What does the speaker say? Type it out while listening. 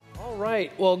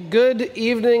right. Well, good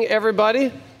evening,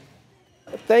 everybody.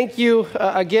 Thank you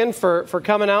again for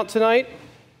coming out tonight.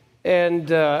 And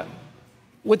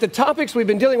with the topics we've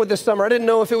been dealing with this summer, I didn't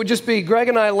know if it would just be Greg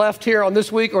and I left here on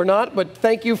this week or not, but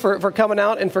thank you for coming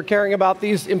out and for caring about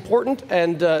these important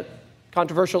and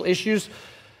controversial issues.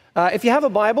 If you have a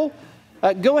Bible,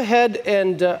 go ahead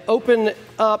and open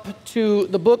up to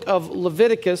the book of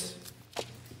Leviticus.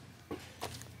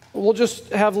 We'll just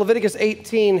have Leviticus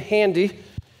 18 handy.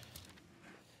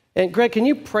 And Greg, can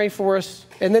you pray for us?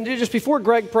 And then just before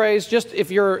Greg prays, just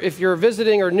if you're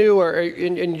visiting or new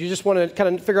and you just want to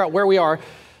kind of figure out where we are.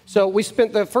 So we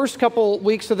spent the first couple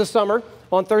weeks of the summer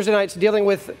on Thursday nights dealing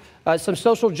with some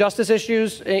social justice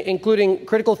issues, including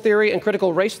critical theory and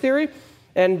critical race theory.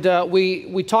 And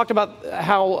we talked about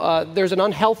how there's an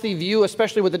unhealthy view,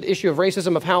 especially with the issue of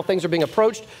racism, of how things are being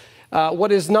approached.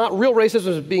 What is not real racism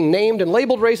is being named and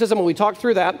labeled racism, and we talked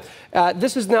through that.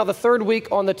 This is now the third week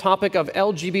on the topic of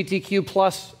LGBTQ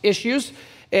plus issues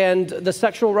and the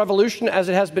sexual revolution, as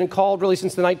it has been called really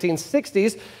since the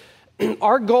 1960s.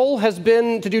 Our goal has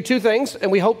been to do two things, and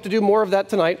we hope to do more of that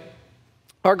tonight.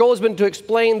 Our goal has been to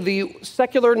explain the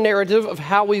secular narrative of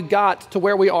how we got to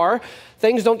where we are.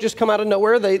 Things don't just come out of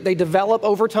nowhere. They develop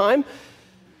over time.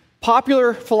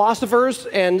 Popular philosophers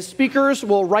and speakers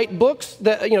will write books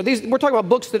that, we're talking about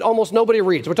books that almost nobody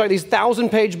reads. We're talking these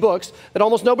 1,000-page books that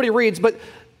almost nobody reads, but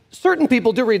certain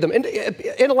people do read them.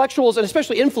 Intellectuals and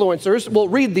especially influencers will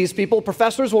read these people.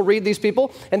 Professors will read these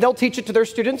people, and they'll teach it to their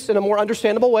students in a more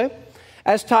understandable way.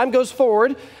 As time goes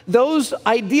forward, those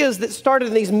ideas that started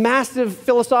in these massive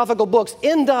philosophical books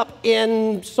end up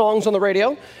in songs on the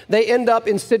radio. They end up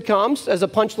in sitcoms as a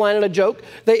punchline and a joke.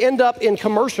 They end up in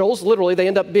commercials. Literally, they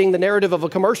end up being the narrative of a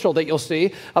commercial that you'll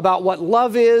see about what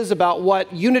love is, about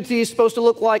what unity is supposed to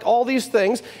look like, all these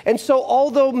things. And so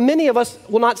although many of us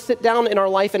will not sit down in our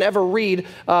life and ever read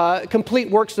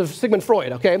complete works of Sigmund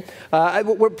Freud, okay?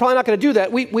 We're probably not going to do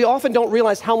that. We often don't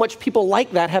realize how much people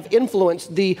like that have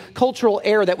influenced the cultural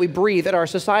air that we breathe in our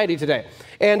society today.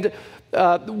 And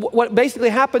what basically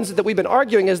happens that we've been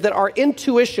arguing is that our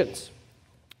intuitions,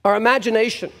 our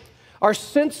imagination, our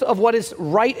sense of what is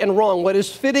right and wrong, what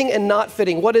is fitting and not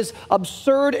fitting, what is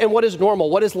absurd and what is normal,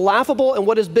 what is laughable and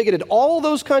what is bigoted, all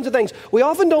those kinds of things. We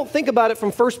often don't think about it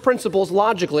from first principles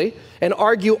logically and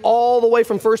argue all the way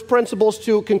from first principles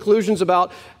to conclusions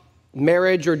about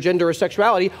marriage or gender or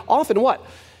sexuality. Often what?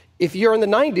 If you're in the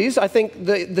 90s, I think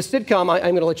the sitcom, I'm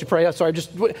going to let you pray. Sorry, the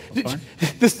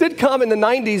sitcom in the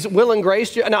 90s, Will and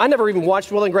Grace. Now, I never even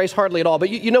watched Will and Grace hardly at all, but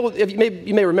you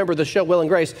may remember the show Will and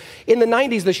Grace. In the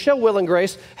 90s, the show Will and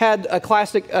Grace had a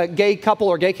classic gay couple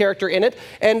or gay character in it,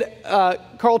 and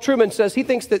Carl Truman says he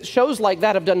thinks that shows like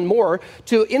that have done more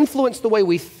to influence the way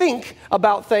we think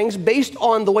about things based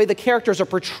on the way the characters are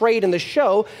portrayed in the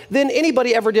show than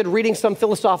anybody ever did reading some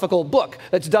philosophical book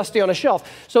that's dusty on a shelf.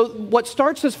 So what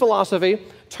starts as philosophy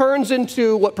turns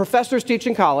into what professors teach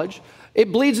in college.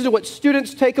 It bleeds into what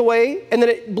students take away, and then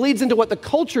it bleeds into what the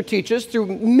culture teaches through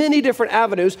many different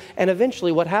avenues. And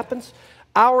eventually what happens?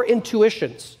 Our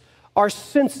intuitions, our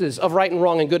senses of right and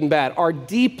wrong and good and bad are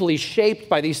deeply shaped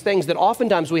by these things that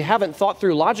oftentimes we haven't thought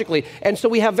through logically. And so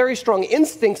we have very strong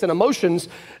instincts and emotions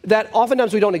that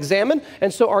oftentimes we don't examine.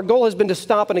 And so our goal has been to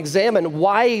stop and examine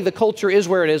why the culture is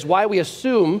where it is, why we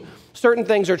assume certain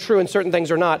things are true and certain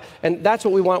things are not. And that's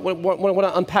what we want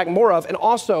to unpack more of. And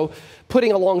also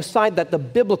putting alongside that the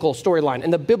biblical storyline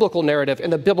and the biblical narrative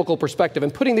and the biblical perspective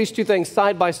and putting these two things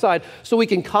side by side so we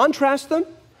can contrast them,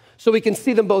 so we can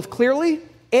see them both clearly,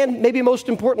 and maybe most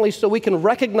importantly, so we can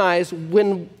recognize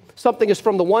when something is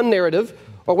from the one narrative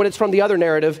or when it's from the other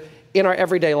narrative in our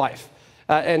everyday life.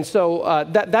 And so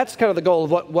that's kind of the goal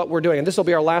of what we're doing. And this will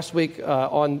be our last week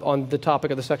on the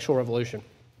topic of the sexual revolution.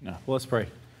 Well, let's pray.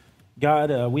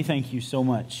 God, we thank you so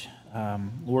much,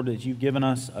 Lord, that you've given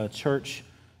us a church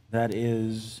that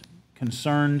is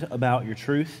concerned about your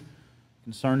truth,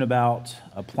 concerned about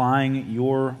applying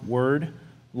your word,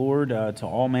 Lord, to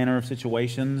all manner of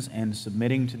situations and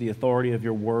submitting to the authority of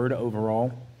your word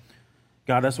overall.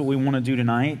 God, that's what we want to do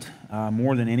tonight.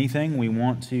 More than anything, we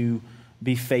want to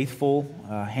be faithful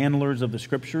handlers of the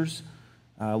Scriptures.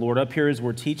 Lord, up here as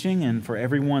we're teaching and for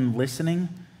everyone listening,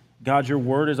 God, your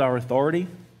word is our authority.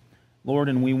 Lord,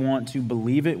 and we want to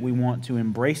believe it, we want to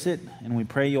embrace it, and we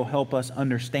pray you'll help us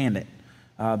understand it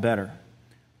better.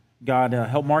 God,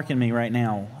 help Mark and me right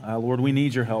now. Lord, we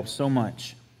need your help so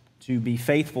much to be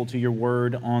faithful to your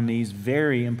word on these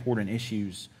very important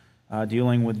issues,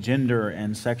 dealing with gender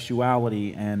and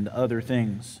sexuality and other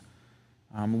things.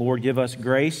 Lord, give us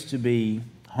grace to be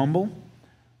humble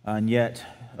and yet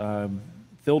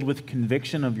filled with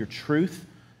conviction of your truth,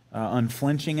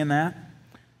 unflinching in that.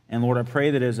 And Lord, I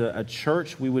pray that as a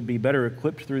church, we would be better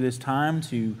equipped through this time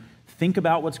to think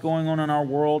about what's going on in our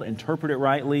world, interpret it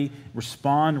rightly,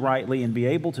 respond rightly, and be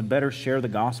able to better share the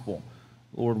gospel,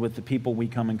 Lord, with the people we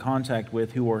come in contact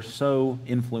with who are so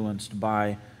influenced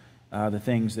by the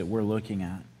things that we're looking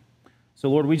at. So,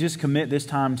 Lord, we just commit this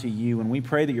time to you, and we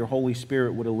pray that your Holy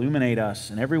Spirit would illuminate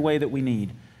us in every way that we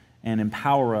need and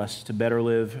empower us to better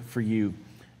live for you.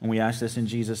 And we ask this in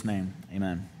Jesus' name.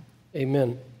 Amen.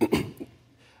 Amen.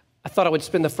 I thought I would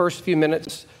spend the first few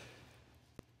minutes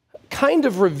kind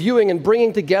of reviewing and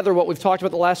bringing together what we've talked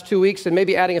about the last 2 weeks and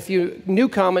maybe adding a few new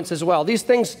comments as well. These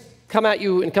things come at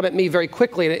you and come at me very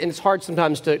quickly, and it's hard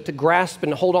sometimes to grasp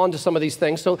and hold on to some of these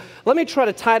things. So let me try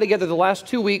to tie together the last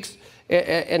 2 weeks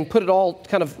and put it all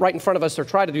kind of right in front of us, or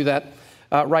try to do that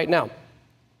right now.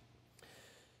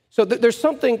 So there's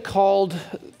something called,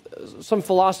 some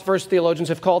philosophers, theologians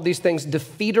have called these things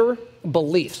defeater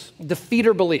beliefs.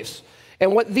 Defeater beliefs.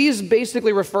 And what these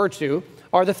basically refer to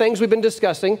are the things we've been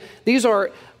discussing. These are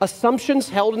assumptions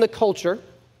held in the culture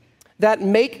that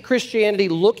make Christianity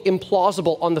look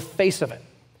implausible on the face of it.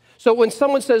 So when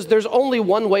someone says there's only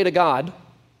one way to God,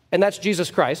 and that's Jesus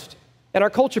Christ, in our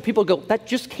culture, people go, that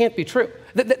just can't be true.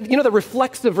 You know, the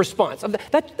reflexive response.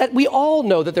 That we all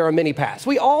know that there are many paths.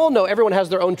 We all know everyone has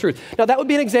their own truth. Now, that would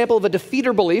be an example of a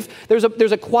defeater belief. There's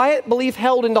a quiet belief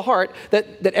held in the heart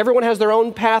that everyone has their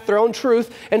own path, their own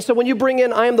truth. And so when you bring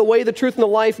in, I am the way, the truth, and the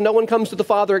life, no one comes to the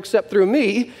Father except through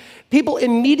me, people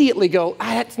immediately go,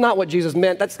 that's not what Jesus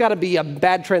meant. That's got to be a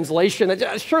bad translation.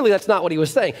 Surely that's not what he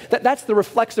was saying. That's the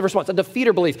reflexive response, a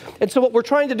defeater belief. And so what we're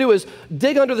trying to do is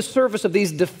dig under the surface of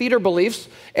these defeater beliefs.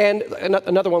 And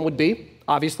another one would be,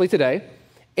 obviously today,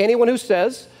 anyone who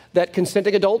says that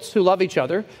consenting adults who love each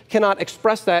other cannot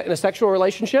express that in a sexual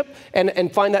relationship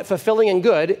and find that fulfilling and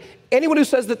good, anyone who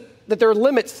says that there are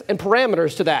limits and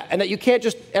parameters to that and that you can't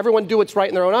just everyone do what's right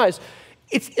in their own eyes,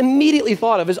 it's immediately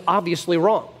thought of as obviously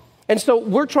wrong. And so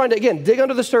we're trying to, again, dig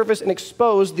under the surface and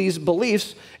expose these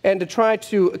beliefs and to try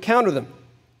to counter them.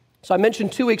 So I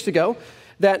mentioned 2 weeks ago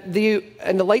that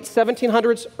in the late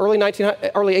 1700s, early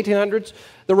 1800s,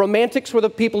 the Romantics were the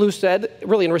people who said,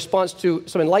 really in response to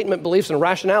some Enlightenment beliefs and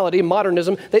rationality,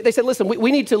 modernism, they said, listen,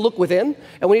 we need to look within,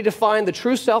 and we need to find the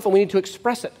true self, and we need to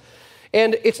express it.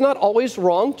 And it's not always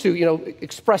wrong to,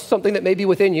 express something that may be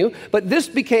within you, but this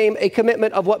became a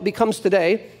commitment of what becomes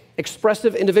today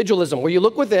expressive individualism, where you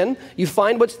look within, you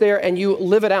find what's there, and you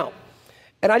live it out.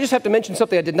 And I just have to mention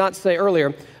something I did not say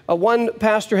earlier. One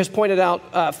pastor has pointed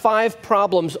out 5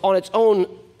 problems on its own,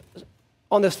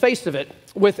 on the face of it,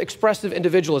 with expressive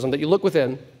individualism, that you look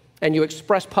within and you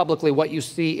express publicly what you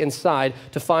see inside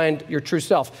to find your true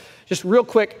self. Just real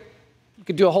quick, you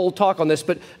could do a whole talk on this,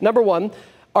 but number 1,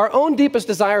 our own deepest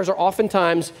desires are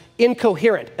oftentimes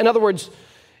incoherent. In other words,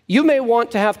 you may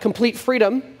want to have complete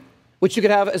freedom, which you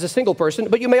could have as a single person,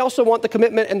 but you may also want the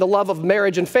commitment and the love of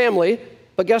marriage and family,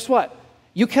 but guess what?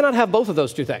 You cannot have both of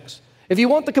those two things. If you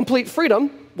want the complete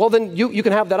freedom, well, then you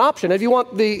can have that option. If you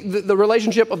want the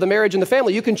relationship of the marriage and the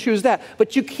family, you can choose that.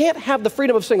 But you can't have the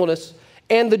freedom of singleness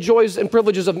and the joys and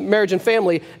privileges of marriage and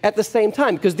family at the same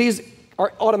time, because these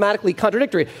are automatically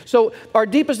contradictory. So our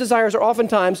deepest desires are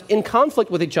oftentimes in conflict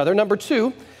with each other. Number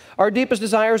 2, our deepest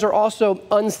desires are also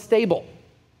unstable.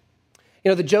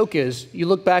 The joke is, you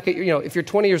look back at if you're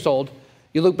 20 years old,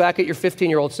 you look back at your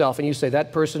 15-year-old self and you say,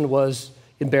 that person was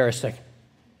embarrassing.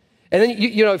 And then,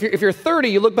 if you're 30,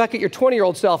 you look back at your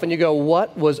 20-year-old self and you go,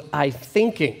 what was I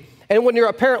thinking? And when you're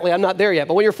apparently, I'm not there yet,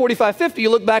 but when you're 45, 50, you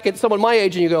look back at someone my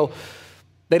age and you go,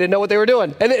 they didn't know what they were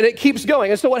doing. And it keeps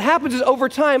going. And so what happens is over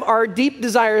time, our deep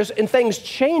desires and things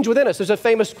change within us. There's a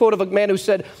famous quote of a man who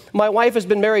said, my wife has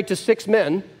been married to 6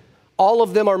 men. All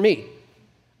of them are me.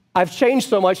 I've changed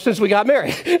so much since we got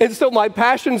married. And so my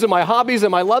passions and my hobbies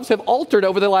and my loves have altered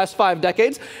over the last 5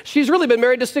 decades. She's really been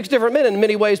married to 6 different men in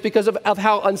many ways because of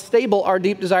how unstable our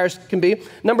deep desires can be.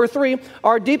 Number 3,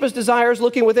 our deepest desires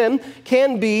looking within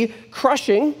can be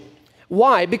crushing.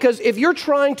 Why? Because if you're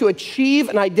trying to achieve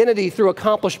an identity through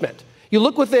accomplishment, you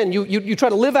look within, you try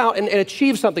to live out and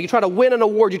achieve something. You try to win an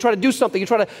award. You try to do something. You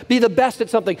try to be the best at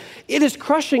something. It is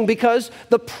crushing because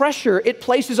the pressure it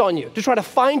places on you to try to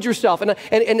find yourself and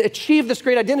achieve this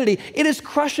great identity, it is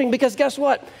crushing because guess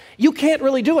what? You can't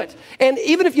really do it. And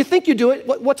even if you think you do it,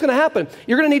 what's going to happen?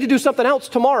 You're going to need to do something else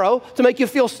tomorrow to make you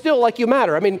feel still like you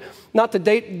matter. I mean, not to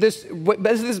date this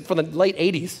is from the late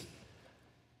 80s.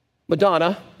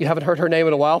 Madonna, you haven't heard her name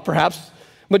in a while, perhaps,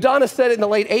 Madonna said in the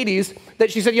late 80s that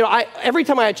she said, every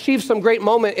time I achieve some great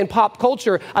moment in pop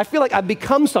culture, I feel like I've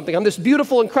become something. I'm this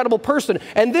beautiful, incredible person.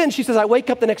 And then she says, I wake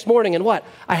up the next morning and what?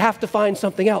 I have to find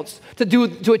something else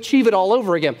to achieve it all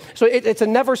over again. So it's a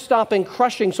never stopping,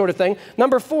 crushing sort of thing.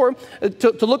 Number 4,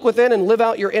 to look within and live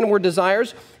out your inward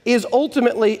desires is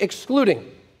ultimately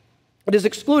excluding. It is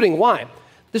excluding. Why?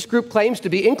 This group claims to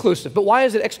be inclusive, but why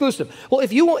is it exclusive? Well,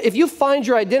 if you find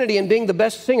your identity in being the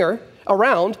best singer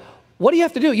around, what do you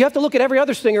have to do? You have to look at every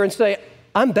other singer and say,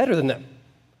 I'm better than them.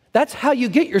 That's how you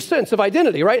get your sense of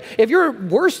identity, right? If you're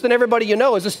worse than everybody you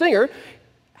know as a singer,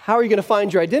 how are you going to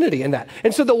find your identity in that?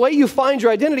 And so the way you find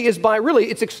your identity is by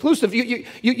it's exclusive.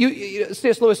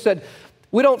 C.S. Lewis said,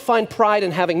 we don't find pride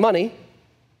in having money.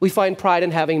 We find pride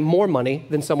in having more money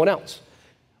than someone else.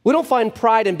 We don't find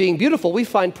pride in being beautiful. We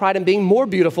find pride in being more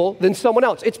beautiful than someone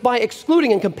else. It's by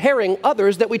excluding and comparing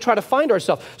others that we try to find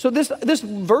ourselves. So this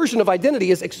version of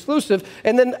identity is exclusive.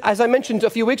 And then, as I mentioned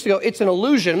a few weeks ago, it's an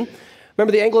illusion.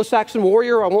 Remember the Anglo-Saxon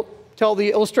warrior? I won't tell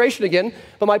the illustration again.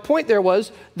 But my point there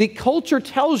was the culture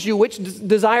tells you which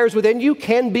desires within you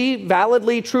can be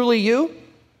validly, truly you.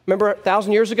 Remember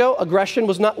 1,000 years ago, aggression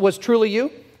was truly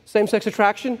you. Same-sex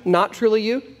attraction, not truly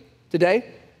you.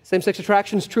 Today, same-sex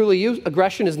attraction is truly you.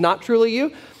 Aggression is not truly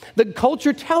you. The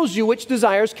culture tells you which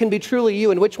desires can be truly you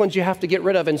and which ones you have to get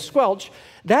rid of and squelch.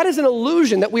 That is an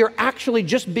illusion that we are actually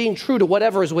just being true to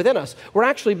whatever is within us. We're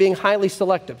actually being highly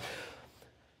selective.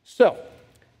 So,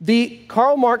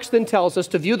 Karl Marx then tells us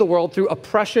to view the world through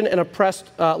oppression and oppressed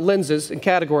lenses and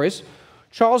categories.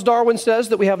 Charles Darwin says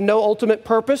that we have no ultimate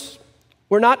purpose.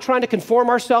 We're not trying to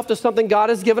conform ourselves to something God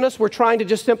has given us. We're trying to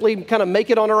just simply kind of make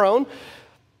it on our own.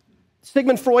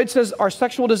 Sigmund Freud says our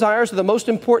sexual desires are the most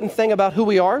important thing about who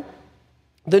we are.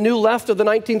 The New Left of the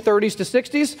 1930s to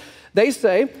 60s, they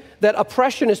say that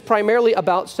oppression is primarily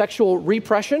about sexual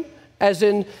repression, as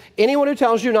in anyone who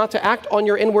tells you not to act on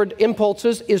your inward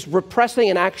impulses is repressing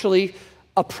and actually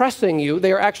oppressing you.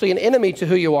 They are actually an enemy to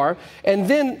who you are. And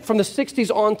then from the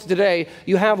 60s on to today,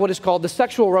 you have what is called the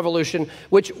sexual revolution,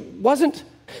 which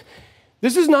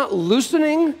this is not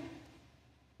loosening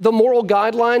the moral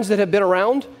guidelines that have been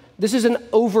around. This is an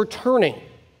overturning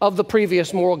of the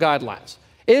previous moral guidelines.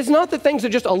 It is not that things are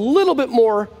just a little bit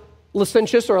more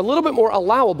licentious or a little bit more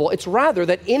allowable. It's rather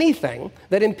that anything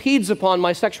that impedes upon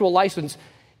my sexual license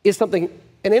is an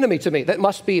enemy to me that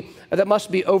must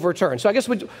be overturned. So I guess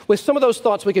with some of those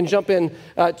thoughts, we can jump in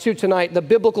to tonight, the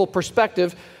biblical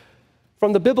perspective.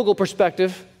 From the biblical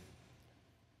perspective,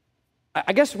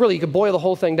 I guess really you could boil the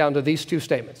whole thing down to these two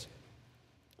statements.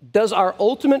 Does our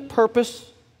ultimate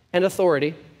purpose and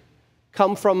authority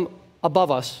come from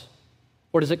above us,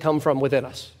 or does it come from within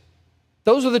us?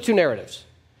 Those are the two narratives.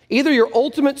 Either your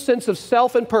ultimate sense of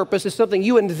self and purpose is something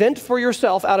you invent for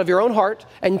yourself out of your own heart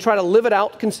and try to live it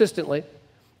out consistently,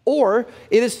 or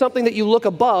it is something that you look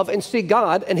above and see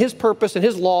God and His purpose and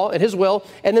His law and His will,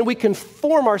 and then we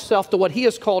conform ourselves to what He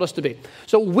has called us to be.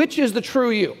 So which is the true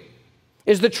you?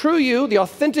 Is the true you, the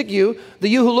authentic you, the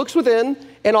you who looks within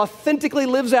and authentically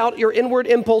lives out your inward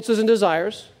impulses and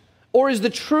desires? Or is the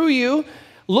true you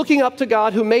looking up to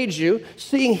God who made you,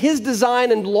 seeing His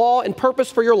design and law and purpose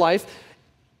for your life,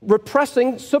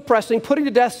 repressing, suppressing, putting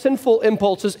to death sinful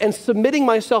impulses, and submitting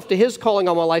myself to His calling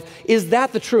on my life? Is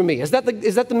that the true me? Is that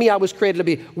the me I was created to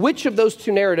be? Which of those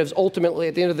two narratives ultimately,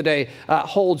 at the end of the day,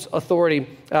 holds authority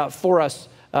for us?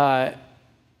 That's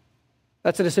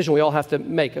a decision we all have to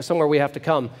make, somewhere we have to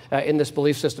come in this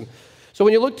belief system. So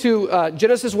when you look to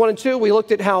Genesis 1 and 2, we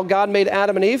looked at how God made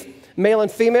Adam and Eve, male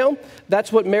and female.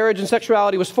 That's what marriage and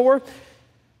sexuality was for.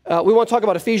 We want to talk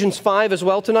about Ephesians 5 as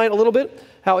well tonight a little bit,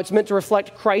 how it's meant to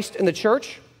reflect Christ in the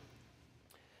church.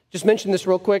 Just mention this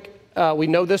real quick. We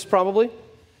know this probably.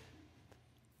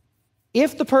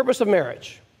 If the purpose of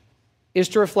marriage is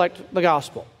to reflect the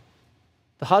gospel,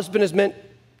 the husband is meant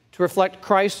to reflect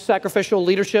Christ's sacrificial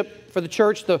leadership for the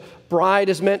church. The bride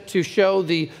is meant to show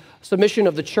the submission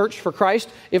of the church for Christ.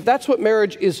 If that's what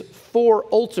marriage is for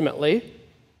ultimately,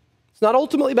 it's not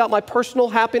ultimately about my personal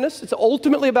happiness. It's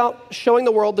ultimately about showing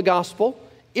the world the gospel.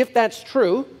 If that's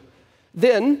true,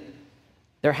 then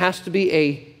there has to be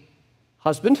a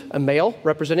husband, a male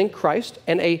representing Christ,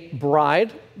 and a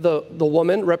bride, the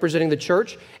woman representing the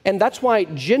church. And that's why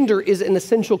gender is an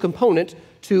essential component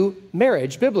to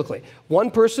marriage biblically. One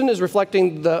person is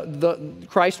reflecting the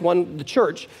Christ, one the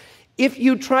church. If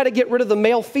you try to get rid of the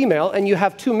male-female and you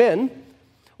have two men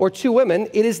or two women,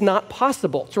 it is not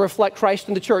possible to reflect Christ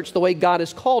in the church the way God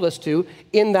has called us to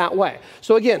in that way.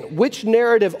 So again, which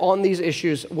narrative on these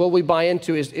issues will we buy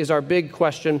into is our big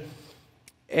question.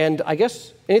 And I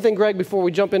guess, anything, Greg, before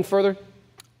we jump in further?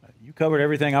 You covered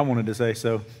everything I wanted to say,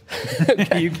 so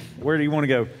where do you want to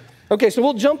go? Okay, so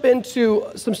we'll jump into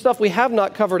some stuff we have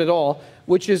not covered at all,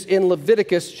 which is in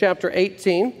Leviticus chapter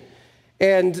 18.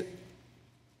 And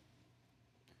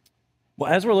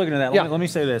well, as we're looking at that, let me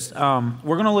say this. We're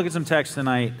going to look at some text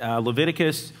tonight.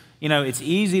 Leviticus, it's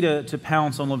easy to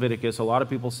pounce on Leviticus. A lot of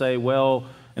people say, well,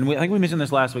 and I think we mentioned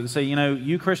this last week, say,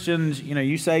 you Christians,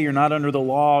 you say you're not under the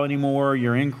law anymore,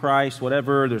 you're in Christ,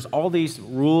 whatever. There's all these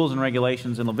rules and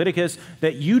regulations in Leviticus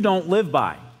that you don't live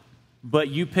by. But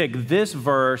you pick this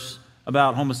verse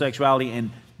about homosexuality,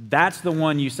 and that's the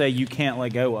one you say you can't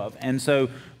let go of. And so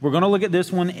we're going to look at this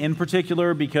one in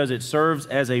particular because it serves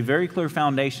as a very clear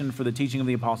foundation for the teaching of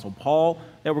the Apostle Paul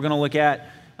that we're going to look at.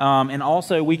 And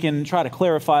also we can try to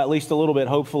clarify at least a little bit,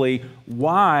 hopefully,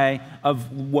 why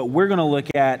of what we're going to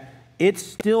look at, it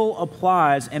still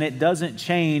applies and it doesn't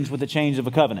change with the change of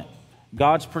a covenant.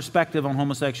 God's perspective on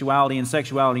homosexuality and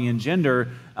sexuality and gender,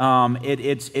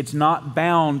 it's not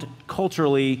bound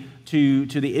culturally to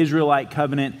the Israelite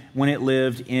covenant when it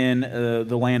lived in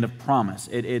the land of promise.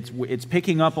 It's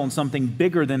picking up on something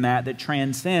bigger than that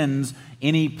transcends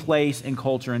any place and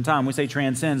culture and time. When we say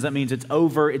transcends, that means it's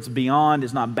over, it's beyond,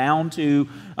 it's not bound to.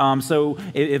 So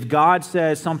if God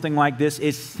says something like this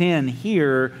is sin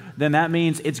here, then that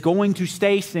means it's going to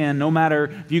stay sin no matter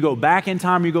if you go back in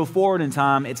time or you go forward in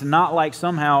time. It's not like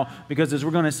somehow, because as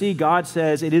we're going to see, God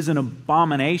says it is an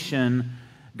abomination.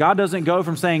 God doesn't go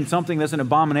from saying something that's an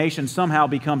abomination somehow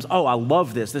becomes, oh, I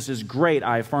love this. This is great.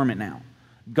 I affirm it now.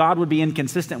 God would be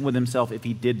inconsistent with himself if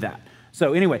he did that.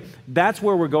 So anyway, that's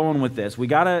where we're going with this. We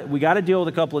gotta deal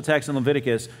with a couple of texts in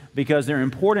Leviticus because they're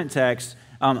important texts.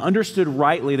 Understood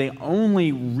rightly, they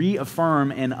only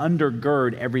reaffirm and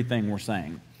undergird everything we're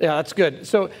saying. Yeah, that's good.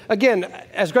 So again,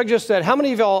 as Greg just said, how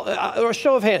many of y'all, a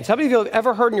show of hands, how many of you have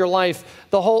ever heard in your life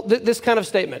this kind of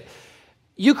statement?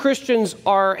 You Christians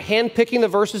are handpicking the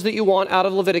verses that you want out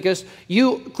of Leviticus.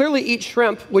 You clearly eat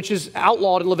shrimp, which is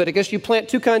outlawed in Leviticus. You plant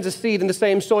two kinds of seed in the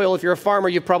same soil. If you're a farmer,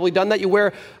 you've probably done that. You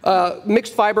wear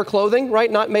mixed fiber clothing,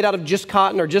 right? Not made out of just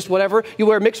cotton or just whatever. You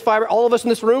wear mixed fiber. All of us in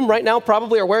this room right now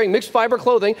probably are wearing mixed fiber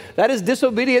clothing. That is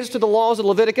disobedience to the laws of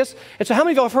Leviticus. And so how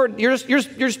many of y'all have heard, you're just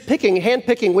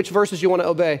handpicking which verses you want to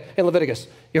obey in Leviticus?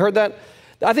 You heard that?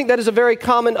 I think that is a very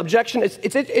common objection.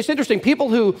 It's interesting. People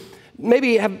who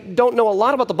maybe don't know a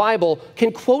lot about the Bible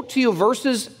can quote to you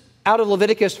verses out of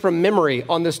Leviticus from memory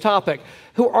on this topic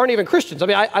who aren't even Christians. I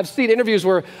mean, I've seen interviews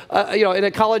where, in a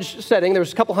college setting, there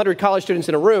was a couple hundred college students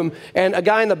in a room, and a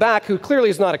guy in the back who clearly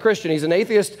is not a Christian, he's an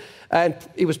atheist, and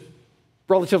he was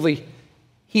relatively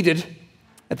heated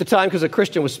at the time because a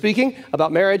Christian was speaking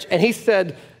about marriage, and he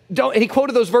said, and he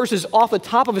quoted those verses off the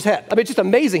top of his head. I mean, it's just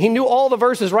amazing. He knew all the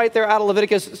verses right there out of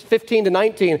Leviticus 15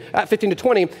 to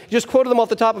 20. He just quoted them off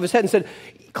the top of his head and said,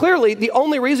 clearly, the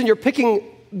only reason you're picking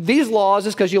these laws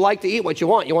is because you like to eat what you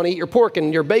want. You want to eat your pork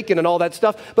and your bacon and all that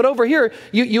stuff. But over here,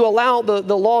 you allow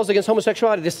the laws against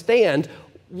homosexuality to stand.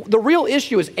 The real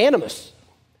issue is animus.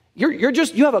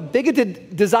 You have a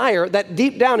bigoted desire that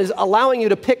deep down is allowing you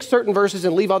to pick certain verses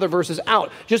and leave other verses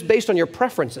out just based on your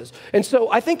preferences. And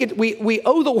so I think we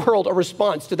owe the world a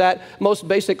response to that most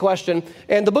basic question.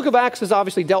 And the book of Acts has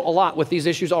obviously dealt a lot with these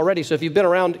issues already. So if you've been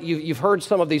around, you've heard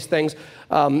some of these things.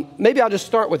 Maybe I'll just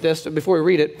start with this before we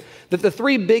read it. That the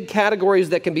three big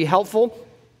categories that can be helpful,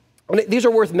 these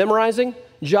are worth memorizing,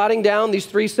 jotting down these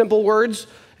three simple words,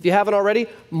 if you haven't already: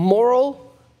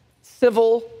 moral,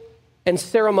 civil, and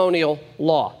ceremonial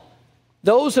law.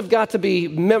 Those have got to be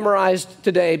memorized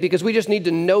today because we just need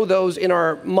to know those in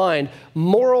our mind.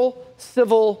 Moral,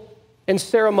 civil, and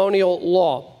ceremonial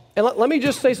law. And let me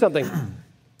just say something.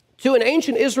 To an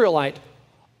ancient Israelite,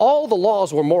 all the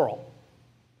laws were moral.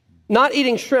 Not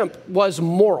eating shrimp was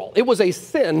moral. It was a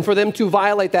sin for them to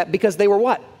violate that because they were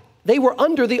what? They were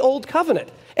under the old covenant.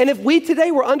 And if we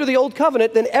today were under the old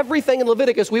covenant, then everything in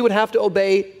Leviticus we would have to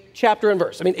obey chapter and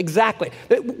verse. I mean, exactly.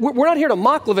 We're not here to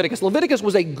mock Leviticus. Leviticus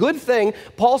was a good thing.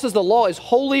 Paul says the law is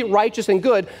holy, righteous, and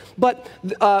good, but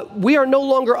we are no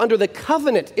longer under the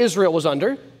covenant Israel was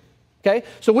under, okay?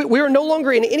 So we are no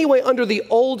longer in any way under the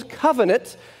old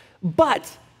covenant,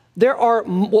 but there are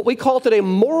what we call today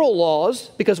moral laws,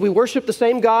 because we worship the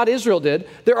same God Israel did.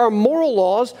 There are moral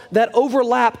laws that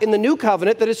overlap in the new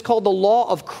covenant that is called the law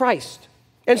of Christ.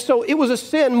 And so it was a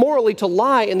sin morally to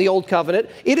lie in the old covenant.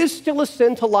 It is still a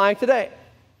sin to lie today.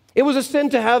 It was a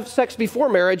sin to have sex before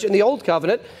marriage in the old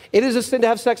covenant. It is a sin to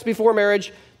have sex before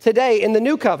marriage today in the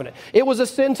new covenant. It was a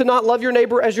sin to not love your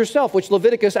neighbor as yourself, which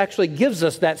Leviticus actually gives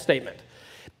us that statement.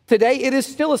 Today, it is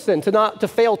still a sin to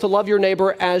fail to love your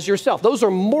neighbor as yourself. Those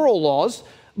are moral laws,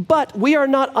 but we are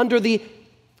not under the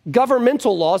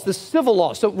governmental laws, the civil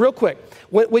laws. So real quick,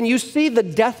 when you see the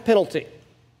death penalty,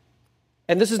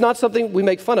 and this is not something we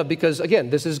make fun of because, again,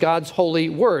 this is God's holy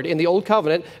word. In the Old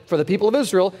Covenant, for the people of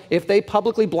Israel, if they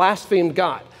publicly blasphemed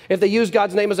God, if they used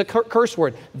God's name as a curse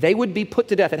word, they would be put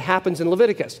to death. It happens in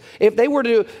Leviticus. If they were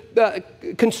to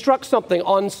construct something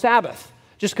on Sabbath,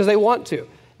 just because they want to,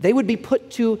 they would be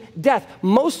put to death.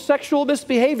 Most sexual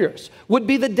misbehaviors would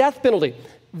be the death penalty.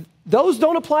 Those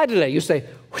don't apply today. You say,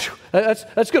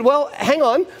 that's good. Well, hang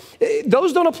on.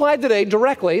 Those don't apply today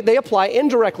directly. They apply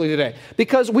indirectly today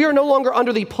because we are no longer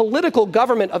under the political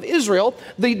government of Israel.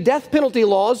 The death penalty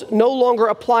laws no longer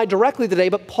apply directly today,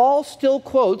 but Paul still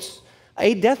quotes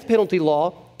a death penalty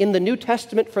law in the New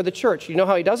Testament for the church. You know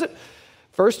how he does it?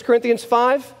 1 Corinthians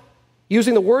 5,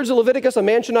 using the words of Leviticus, a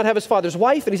man should not have his father's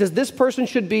wife. And he says, this person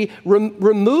should be,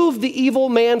 remove the evil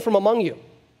man from among you.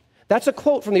 That's a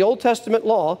quote from the Old Testament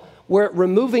law where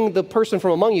removing the person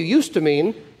from among you used to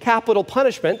mean capital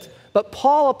punishment, but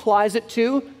Paul applies it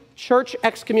to church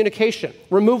excommunication,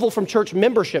 removal from church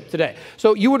membership today.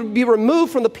 So you would be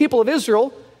removed from the people of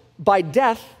Israel by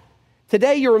death.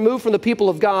 Today you're removed from the people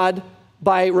of God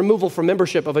by removal from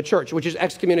membership of a church, which is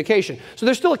excommunication. So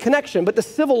there's still a connection, but the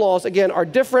civil laws, again, are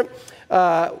different.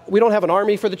 We don't have an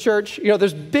army for the church. You know,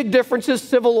 there's big differences.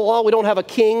 Civil law, we don't have a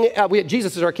king.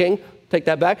 Jesus is our king. Take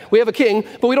that back. We have a king,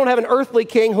 but we don't have an earthly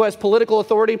king who has political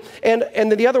authority. And then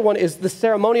the other one is the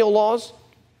ceremonial laws.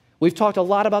 We've talked a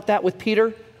lot about that with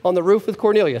Peter on the roof with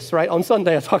Cornelius, right? On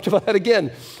Sunday, I talked about that again.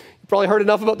 You probably heard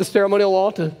enough about the ceremonial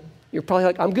law you're probably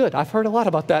like, I'm good. I've heard a lot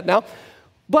about that now.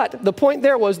 But the point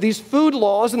there was these food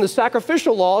laws and the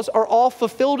sacrificial laws are all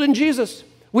fulfilled in Jesus.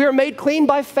 We are made clean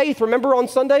by faith. Remember on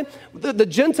Sunday, the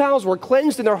Gentiles were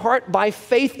cleansed in their heart by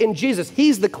faith in Jesus.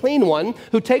 He's the clean one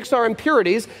who takes our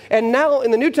impurities. And now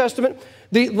in the New Testament,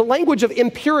 the language of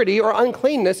impurity or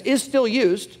uncleanness is still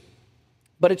used,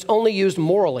 but it's only used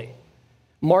morally.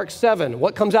 Mark 7,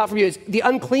 what comes out from you is the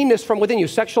uncleanness from within you,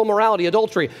 sexual morality,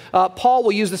 adultery. Paul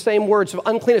will use the same words of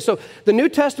uncleanness. So the New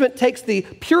Testament takes the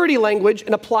purity language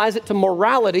and applies it to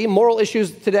morality, moral issues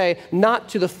today, not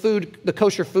to the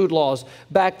kosher food laws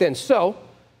back then. So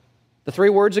the three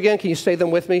words again, can you say them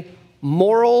with me?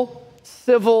 Moral,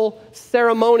 civil,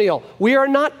 ceremonial. We are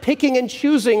not picking and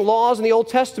choosing laws in the Old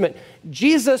Testament.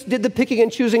 Jesus did the picking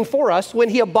and choosing for us when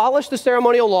he abolished the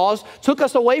ceremonial laws, took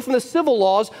us away from the civil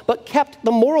laws, but kept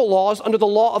the moral laws under the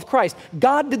law of Christ.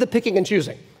 God did the picking and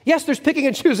choosing. Yes, there's picking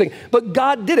and choosing, but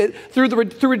God did it through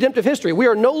redemptive history. We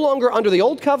are no longer under the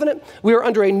old covenant. We are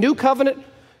under a new covenant,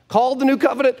 called the new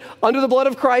covenant, under the blood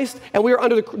of Christ, and we are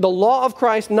under the law of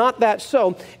Christ, not that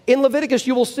so. In Leviticus,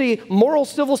 you will see moral,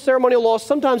 civil, ceremonial laws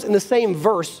sometimes in the same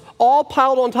verse, all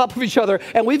piled on top of each other,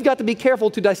 and we've got to be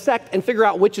careful to dissect and figure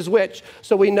out which is which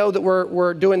so we know that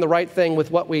we're doing the right thing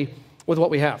with what we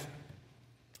have.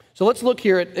 So let's look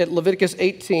here at Leviticus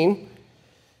 18.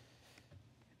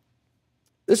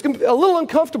 This can be a little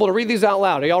uncomfortable to read these out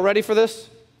loud. Are y'all ready for this?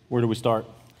 Where do we start?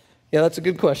 Yeah, that's a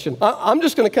good question. I'm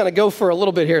just going to kind of go for a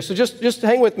little bit here. So just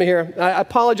hang with me here. I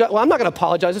apologize. Well, I'm not going to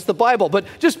apologize. It's the Bible. But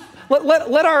just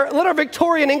let our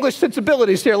Victorian English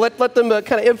sensibilities here, let them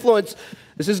kind of influence.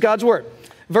 This is God's word.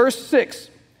 Verse 6.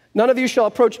 None of you shall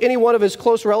approach any one of his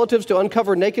close relatives to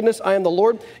uncover nakedness. I am the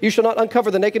Lord. You shall not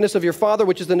uncover the nakedness of your father,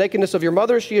 which is the nakedness of your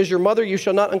mother. She is your mother. You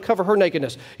shall not uncover her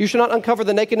nakedness. You shall not uncover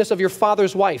the nakedness of your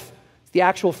father's wife. The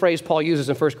actual phrase Paul uses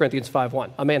in 1 Corinthians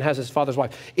 5:1. A man has his father's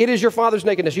wife. It is your father's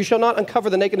nakedness. You shall not uncover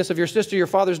the nakedness of your sister, your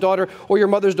father's daughter, or your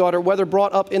mother's daughter, whether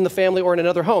brought up in the family or in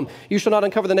another home. You shall not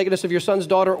uncover the nakedness of your son's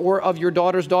daughter or of your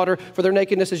daughter's daughter, for their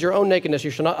nakedness is your own nakedness.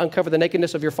 You shall not uncover the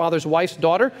nakedness of your father's wife's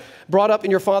daughter, brought up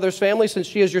in your father's family, since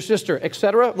she is your sister,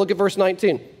 etc. Look at verse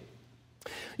 19.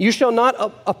 You shall not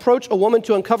approach a woman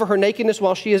to uncover her nakedness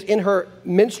while she is in her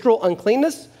menstrual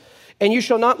uncleanness. And you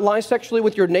shall not lie sexually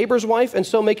with your neighbor's wife and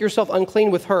so make yourself unclean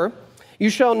with her. You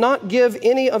shall not give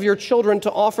any of your children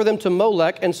to offer them to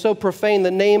Molech and so profane the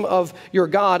name of your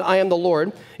God. I am the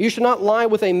Lord. You shall not lie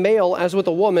with a male as with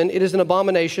a woman. It is an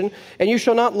abomination. And you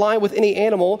shall not lie with any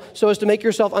animal so as to make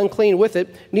yourself unclean with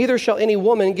it. Neither shall any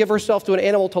woman give herself to an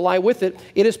animal to lie with it.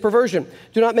 It is perversion.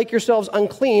 Do not make yourselves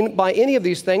unclean by any of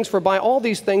these things, for by all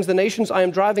these things the nations I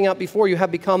am driving out before you have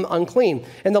become unclean.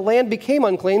 And the land became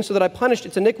unclean so that I punished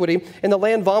its iniquity, and the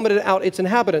land vomited out its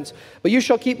inhabitants. But you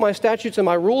shall keep my statutes and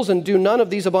my rules and do none none of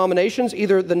these abominations,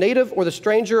 either the native or the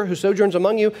stranger who sojourns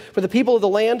among you, for the people of the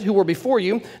land who were before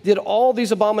you did all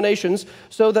these abominations,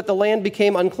 so that the land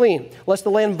became unclean, lest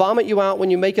the land vomit you out when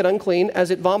you make it unclean,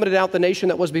 as it vomited out the nation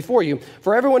that was before you.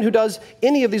 For everyone who does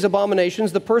any of these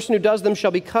abominations, the person who does them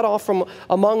shall be cut off from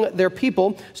among their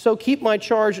people. So keep my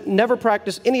charge, never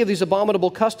practice any of these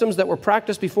abominable customs that were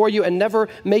practiced before you, and never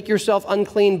make yourself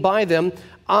unclean by them.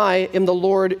 I am the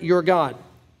Lord your God.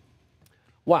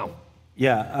 Wow.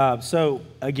 Yeah, so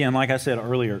again, like I said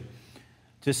earlier,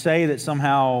 to say that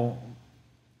somehow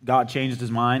God changed his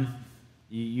mind,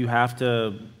 you have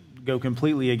to go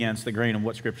completely against the grain of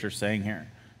what Scripture's saying here.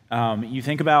 You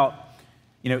think about,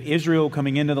 Israel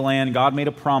coming into the land. God made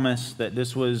a promise that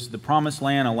this was the promised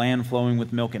land, a land flowing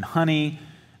with milk and honey.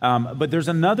 But there's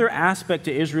another aspect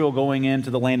to Israel going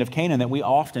into the land of Canaan that we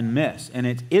often miss. And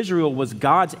it's Israel was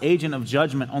God's agent of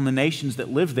judgment on the nations that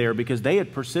lived there, because they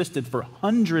had persisted for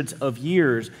hundreds of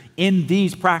years in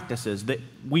these practices that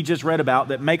we just read about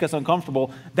that make us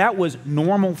uncomfortable. That was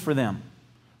normal for them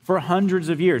for hundreds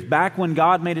of years. Back when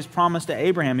God made his promise to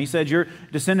Abraham, he said, your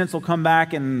descendants will come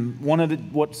back in one of the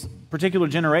what's particular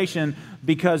generation,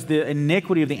 because the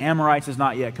iniquity of the Amorites is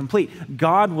not yet complete.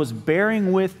 God was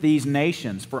bearing with these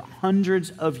nations for hundreds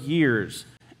of years,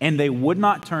 and they would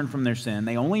not turn from their sin.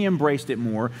 They only embraced it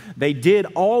more. They did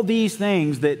all these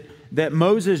things that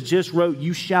Moses just wrote,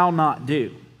 you shall not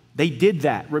do. They did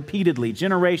that repeatedly,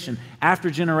 generation after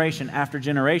generation after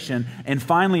generation, and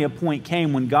finally a point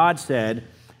came when God said,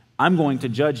 I'm going to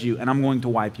judge you and I'm going to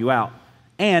wipe you out.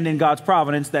 And in God's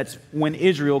providence, that's when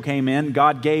Israel came in.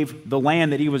 God gave the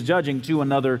land that he was judging to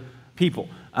another people.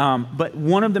 But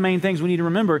one of the main things we need to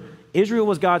remember, Israel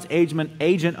was God's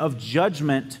agent of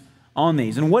judgment on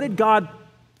these. And what did God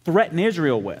threaten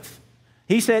Israel with?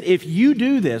 He said, if you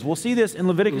do this, we'll see this in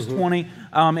Leviticus 20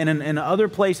 and in other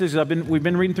places. We've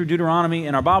been reading through Deuteronomy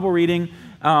in our Bible reading.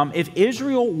 If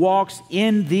Israel walks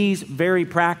in these very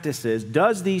practices,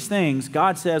 does these things,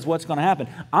 God says what's going to happen.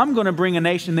 I'm going to bring a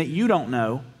nation that you don't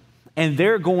know, and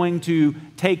they're going to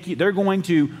take you, they're going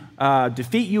to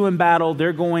defeat you in battle,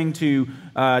 they're going to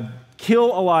kill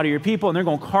a lot of your people, and they're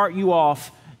going to cart you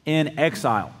off in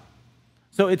exile.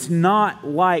 So it's not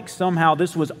like somehow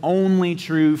this was only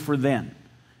true for them.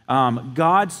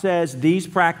 God says these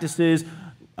practices,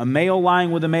 a male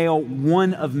lying with a male,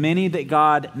 one of many that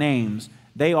God names,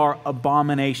 they are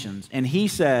abominations. And he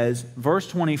says, verse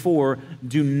 24,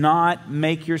 do not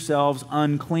make yourselves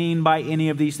unclean by any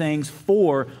of these things,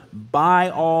 for by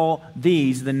all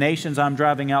these, the nations I'm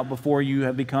driving out before you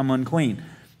have become unclean.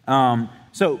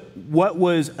 So what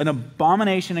was an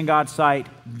abomination in God's sight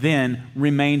then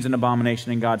remains an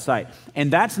abomination in God's sight.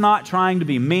 And that's not trying to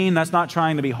be mean. That's not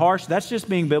trying to be harsh. That's just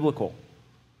being biblical.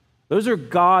 Those are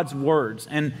God's words.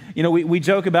 And, we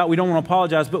joke about we don't want to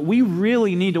apologize, but we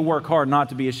really need to work hard not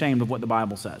to be ashamed of what the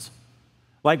Bible says.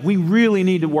 Like, we really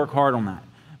need to work hard on that.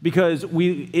 Because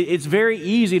it's very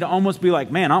easy to almost be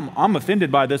like, man, I'm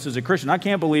offended by this as a Christian. I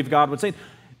can't believe God would say,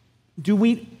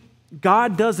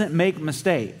 God doesn't make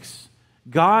mistakes.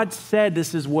 God said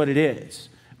this is what it is.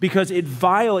 Because it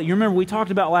violates, you remember we talked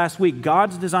about last week,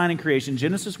 God's design and creation,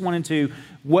 Genesis 1 and 2,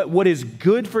 what is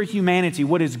good for humanity,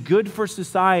 what is good for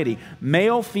society,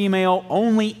 male, female,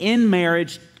 only in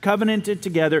marriage, covenanted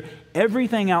together.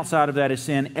 Everything outside of that is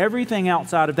sin. Everything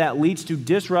outside of that leads to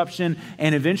disruption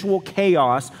and eventual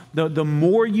chaos. The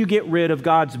more you get rid of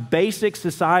God's basic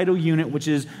societal unit, which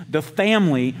is the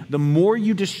family, the more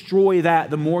you destroy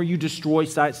that, the more you destroy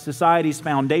society's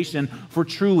foundation for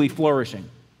truly flourishing.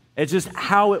 It's just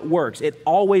how it works. It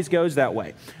always goes that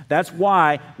way. That's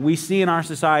why we see in our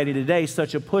society today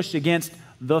such a push against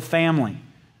the family,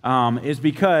 is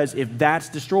because if that's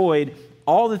destroyed,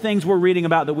 all the things we're reading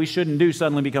about that we shouldn't do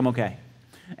suddenly become okay.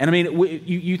 And I mean,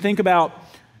 you think about,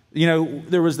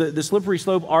 there was the slippery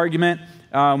slope argument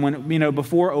when,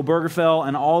 before Obergefell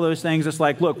and all those things. It's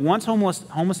like, look, once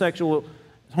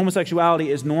homosexuality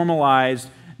is normalized,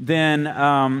 then,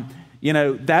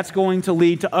 that's going to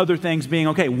lead to other things being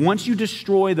okay. Once you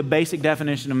destroy the basic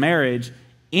definition of marriage,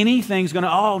 anything's going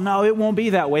to, oh, no, it won't be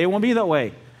that way. It won't be that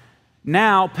way.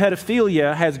 Now,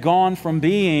 pedophilia has gone from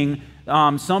being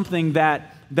something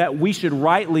that we should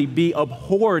rightly be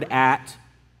abhorred at,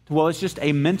 to, well, it's just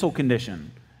a mental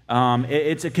condition.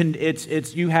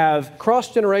 You have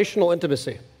cross-generational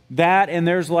intimacy. That, and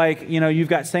there's you've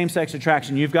got same-sex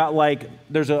attraction. You've got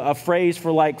there's a phrase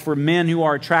for men who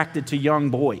are attracted to young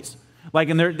boys.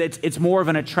 It's more of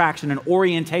an attraction, an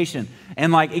orientation.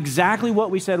 And exactly what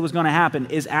we said was going to happen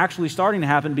is actually starting to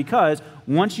happen, because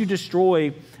once you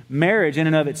destroy marriage in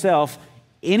and of itself,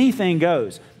 anything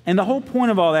goes. And the whole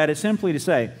point of all that is simply to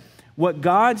say, What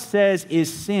God says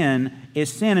is sin,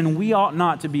 and we ought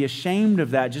not to be ashamed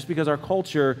of that just because our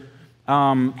culture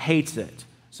hates it.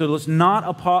 So let's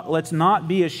not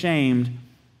be ashamed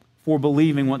for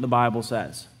believing what the Bible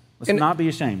says. Let's not be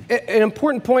ashamed. An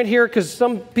important point here, because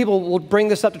some people will bring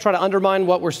this up to try to undermine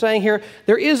what we're saying here.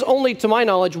 There is only, to my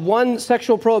knowledge, one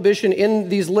sexual prohibition in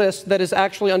these lists that is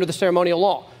actually under the ceremonial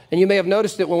law. And you may have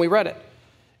noticed it when we read it.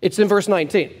 It's in verse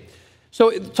 19.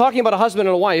 So talking about a husband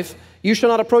and a wife, you shall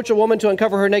not approach a woman to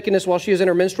uncover her nakedness while she is in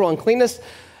her menstrual uncleanness.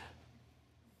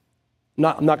 I'm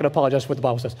not going to apologize for what the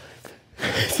Bible says.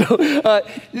 So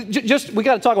we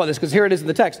got to talk about this because here it is in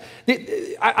the text.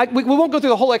 We won't go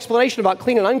through the whole explanation about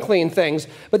clean and unclean things,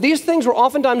 but these things were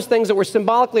oftentimes things that were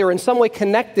symbolically or in some way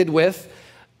connected with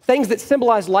things that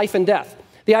symbolize life and death.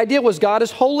 The idea was God is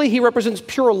holy, he represents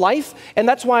pure life, and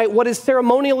that's why what is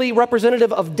ceremonially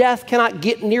representative of death cannot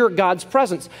get near God's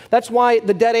presence. That's why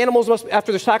the dead animals must,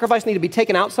 after their sacrifice, need to be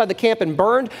taken outside the camp and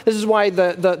burned. This is why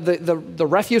the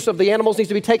refuse of the animals needs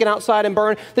to be taken outside and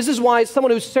burned. This is why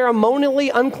someone who's ceremonially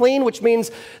unclean, which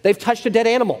means they've touched a dead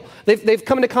animal, they've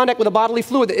come into contact with a bodily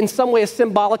fluid that in some way is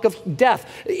symbolic of death.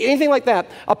 Anything like that,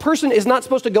 a person is not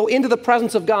supposed to go into the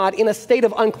presence of God in a state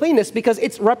of uncleanness because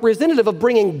it's representative of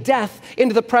bringing death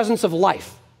into the presence of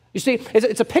life. You see,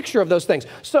 it's a picture of those things.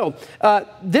 So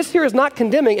this here is not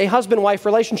condemning a husband-wife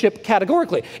relationship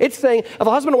categorically. It's saying if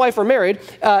a husband and wife are married,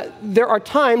 there are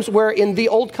times where in the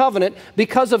Old Covenant,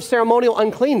 because of ceremonial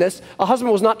uncleanness, a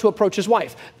husband was not to approach his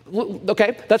wife.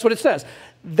 Okay, that's what it says.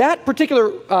 That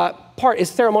particular part is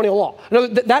ceremonial law. No,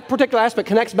 that particular aspect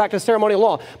connects back to ceremonial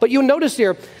law. But you'll notice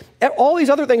here, all these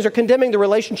other things are condemning the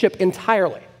relationship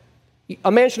entirely.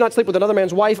 A man should not sleep with another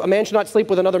man's wife. A man should not sleep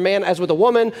with another man as with a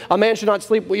woman. A man should not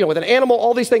sleep with an animal.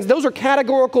 All these things. Those are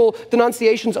categorical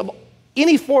denunciations of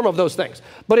any form of those things.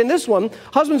 But in this one,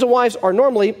 husbands and wives are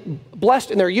normally blessed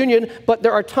in their union, but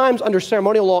there are times under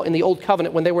ceremonial law in the Old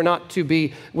Covenant when they were not to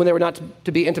be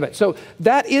intimate. So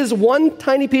that is one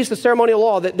tiny piece of ceremonial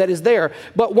law that is there.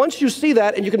 But once you see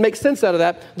that and you can make sense out of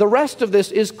that, the rest of this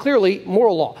is clearly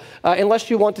moral law. Unless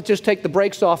you want to just take the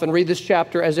brakes off and read this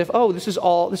chapter as if, this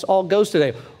all goes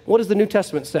today. What does the New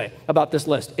Testament say about this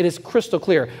list? It is crystal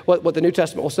clear what the New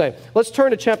Testament will say. Let's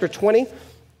turn to chapter 20.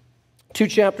 2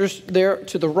 chapters there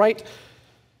to the right.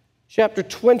 Chapter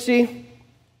 20.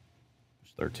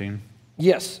 13.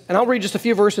 Yes, and I'll read just a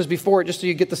few verses before it just so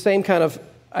you get the same kind of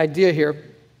idea here.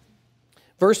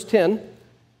 Verse 10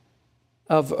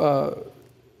 of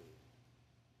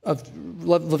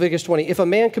Leviticus 20. If a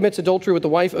man commits adultery with the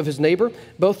wife of his neighbor,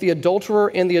 both the adulterer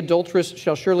and the adulteress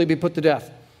shall surely be put to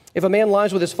death. If a man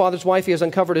lies with his father's wife, he has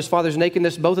uncovered his father's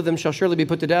nakedness. Both of them shall surely be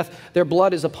put to death. Their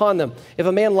blood is upon them. If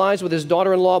a man lies with his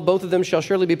daughter-in-law, both of them shall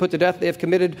surely be put to death. They have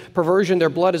committed perversion. Their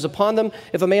blood is upon them.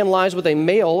 If a man lies with a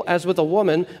male as with a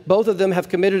woman, both of them have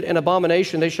committed an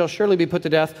abomination. They shall surely be put to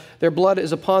death. Their blood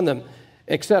is upon them,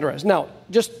 etc. Now,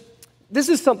 this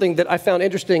is something that I found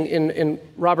interesting in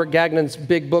Robert Gagnon's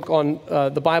big book on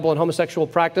the Bible and homosexual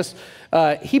practice.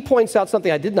 He points out something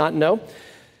I did not know.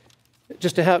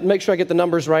 Just to make sure I get the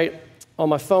numbers right on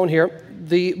my phone here.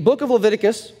 The book of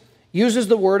Leviticus uses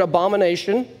the word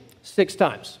abomination 6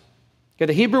 times. Okay,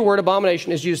 the Hebrew word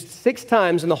abomination is used 6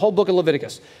 times in the whole book of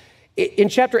Leviticus. In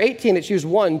chapter 18, it's used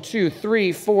 1, 2,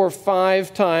 3, 4,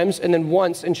 5 times, and then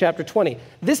once in chapter 20.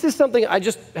 This is something I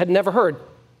just had never heard.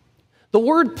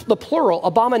 The plural,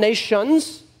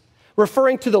 abominations,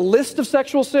 referring to the list of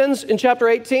sexual sins in chapter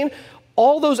 18,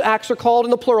 all those acts are called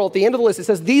in the plural. At the end of the list, it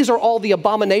says, these are all the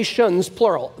abominations,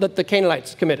 plural, that the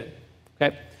Canaanites committed.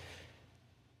 Okay?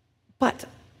 But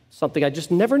something I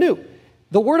just never knew.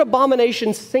 The word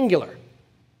abomination singular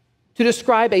to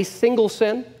describe a single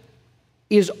sin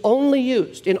is only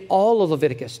used in all of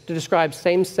Leviticus to describe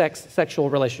same-sex sexual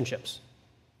relationships.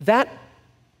 Just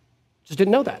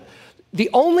didn't know that. The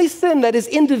only sin that is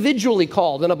individually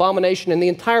called an abomination in the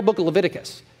entire book of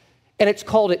Leviticus, and it's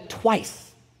called it twice,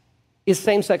 is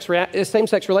same-sex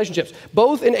relationships.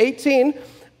 Both in 18,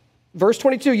 verse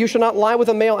 22, you shall not lie with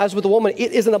a male as with a woman.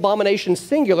 It is an abomination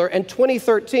singular. And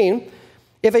 20:13,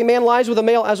 if a man lies with a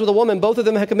male as with a woman, both of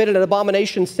them have committed an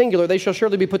abomination singular. They shall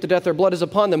surely be put to death. Their blood is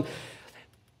upon them.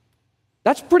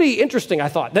 That's pretty interesting, I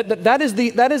thought. That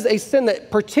is a sin that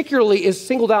particularly is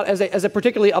singled out as a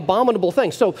particularly abominable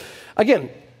thing. So again,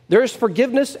 there is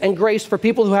forgiveness and grace for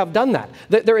people who have done that.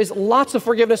 There is lots of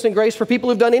forgiveness and grace for people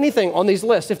who've done anything on these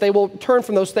lists if they will turn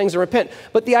from those things and repent.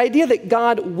 But the idea that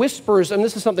God whispers, and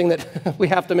this is something that we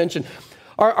have to mention,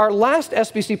 Our last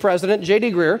SBC president,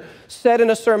 J.D. Greear, said in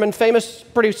a sermon,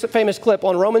 pretty famous clip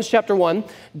on Romans chapter 1,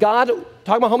 God,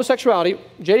 talking about homosexuality,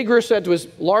 J.D. Greear said to his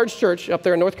large church up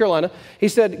there in North Carolina, he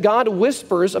said, God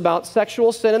whispers about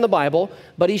sexual sin in the Bible,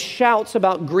 but he shouts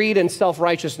about greed and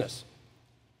self-righteousness.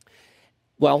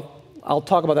 Well, I'll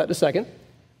talk about that in a second.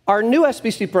 Our new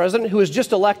SBC president, who was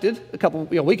just elected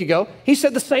a week ago, he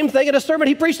said the same thing in a sermon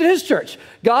he preached in his church.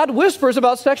 God whispers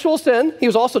about sexual sin. He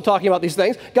was also talking about these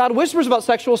things. God whispers about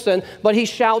sexual sin, but he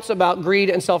shouts about greed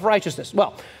and self-righteousness.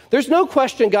 Well, there's no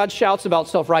question God shouts about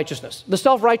self-righteousness. The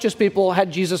self-righteous people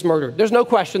had Jesus murdered. There's no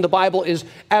question the Bible is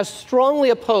as strongly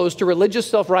opposed to religious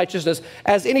self-righteousness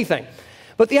as anything.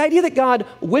 But the idea that God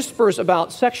whispers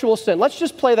about sexual sin, let's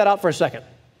just play that out for a second.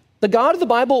 The God of the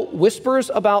Bible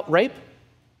whispers about rape?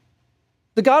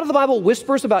 The God of the Bible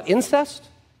whispers about incest?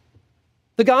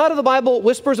 The God of the Bible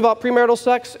whispers about premarital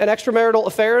sex and extramarital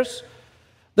affairs?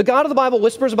 The God of the Bible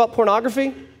whispers about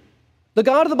pornography? The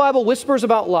God of the Bible whispers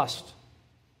about lust?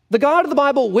 The God of the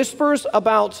Bible whispers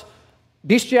about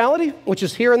bestiality, which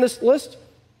is here in this list?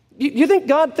 You think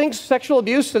God thinks sexual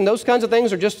abuse and those kinds of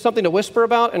things are just something to whisper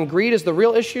about and greed is the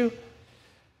real issue?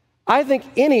 I think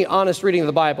any honest reading of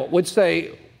the Bible would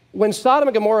say when Sodom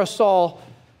and Gomorrah saw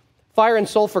fire and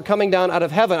sulfur coming down out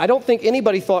of heaven, I don't think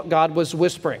anybody thought God was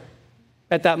whispering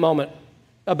at that moment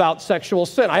about sexual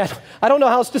sin. I don't know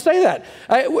how else to say that.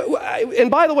 And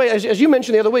by the way, as you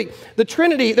mentioned the other week, the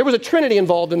Trinity, there was a Trinity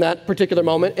involved in that particular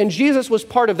moment, and Jesus was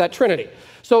part of that Trinity.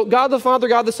 So God the Father,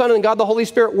 God the Son, and God the Holy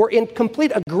Spirit were in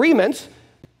complete agreement,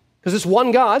 because it's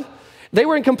one God. They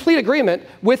were in complete agreement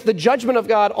with the judgment of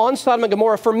God on Sodom and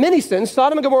Gomorrah for many sins.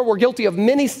 Sodom and Gomorrah were guilty of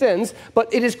many sins,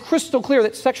 but it is crystal clear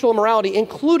that sexual immorality,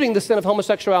 including the sin of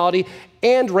homosexuality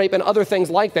and rape and other things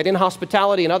like that,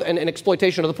 inhospitality and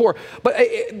exploitation of the poor, but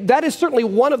that is certainly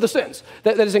one of the sins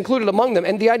that is included among them.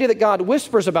 And the idea that God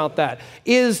whispers about that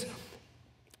is,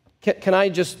 can I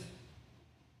just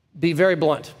be very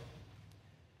blunt?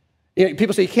 You know,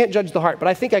 people say you can't judge the heart, but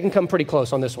I think I can come pretty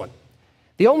close on this one.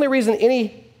 The only reason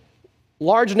any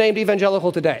large-named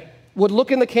evangelical today would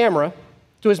look in the camera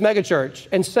to his megachurch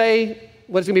and say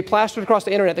what's going to be plastered across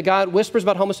the internet that God whispers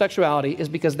about homosexuality is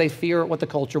because they fear what the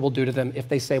culture will do to them if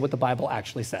they say what the Bible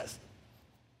actually says.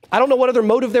 I don't know what other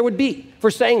motive there would be for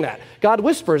saying that. God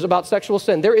whispers about sexual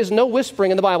sin. There is no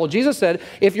whispering in the Bible. Jesus said,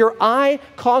 if your eye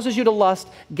causes you to lust,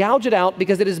 gouge it out,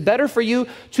 because it is better for you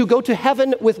to go to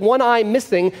heaven with one eye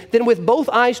missing than with both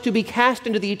eyes to be cast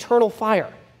into the eternal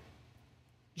fire.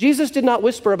 Jesus did not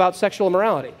whisper about sexual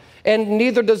immorality, and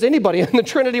neither does anybody in the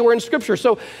Trinity or in Scripture.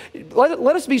 So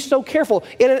let us be so careful.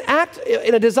 In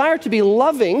a desire to be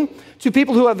loving to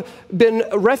people who have been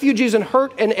refugees and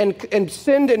hurt and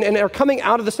sinned and are coming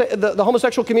out of the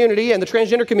homosexual community and the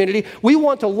transgender community, we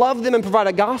want to love them and provide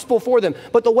a gospel for them.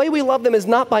 But the way we love them is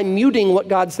not by muting what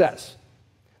God says.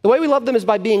 The way we love them is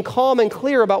by being calm and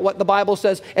clear about what the Bible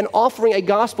says and offering a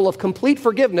gospel of complete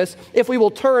forgiveness if we will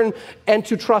turn and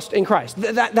to trust in Christ.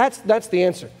 That's the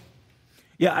answer.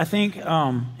 Yeah, I think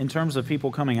in terms of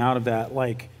people coming out of that,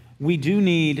 like, we do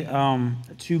need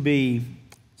to be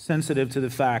sensitive to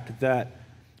the fact that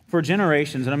for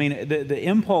generations, and I mean, the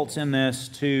impulse in this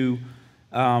to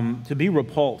be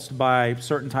repulsed by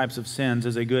certain types of sins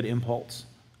is a good impulse.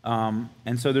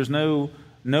 And so there's no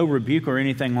rebuke or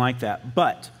anything like that.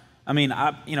 But I mean,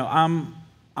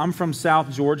 I'm from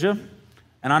South Georgia,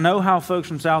 and I know how folks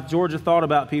from South Georgia thought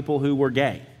about people who were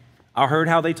gay. I heard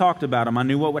how they talked about them. I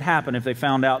knew what would happen if they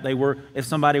found out if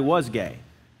somebody was gay.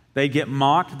 They'd get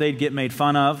mocked, they'd get made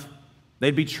fun of,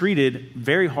 they'd be treated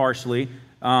very harshly,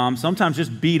 sometimes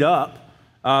just beat up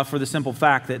for the simple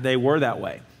fact that they were that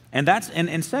way. And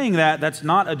in saying that's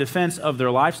not a defense of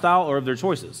their lifestyle or of their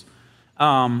choices.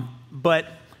 But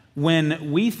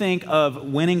when we think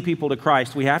of winning people to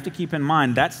Christ, we have to keep in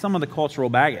mind that's some of the cultural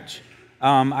baggage.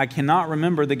 I cannot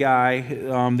remember the guy,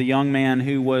 the young man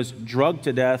who was drugged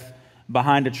to death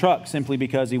behind a truck simply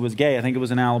because he was gay. I think it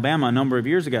was in Alabama a number of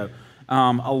years ago.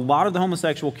 A lot of the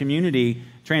homosexual community,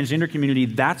 transgender community,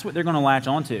 that's what they're going to latch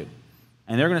onto.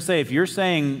 And they're going to say, if you're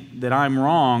saying that I'm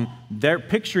wrong, they're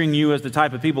picturing you as the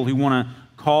type of people who want to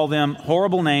call them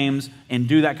horrible names and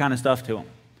do that kind of stuff to them.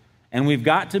 And we've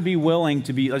got to be willing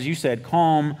to be, as you said,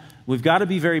 calm. We've got to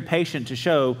be very patient to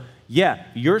show, yeah,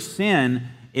 your sin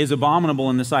is abominable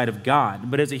in the sight of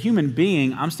God. But as a human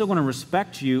being, I'm still going to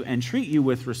respect you and treat you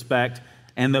with respect.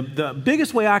 And the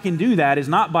biggest way I can do that is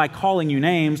not by calling you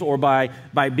names or by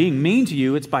being mean to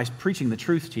you. It's by preaching the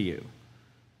truth to you.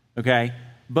 Okay?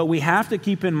 But we have to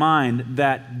keep in mind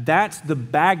that that's the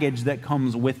baggage that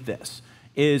comes with this,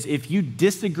 is if you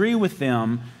disagree with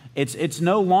them, it's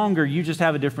no longer you just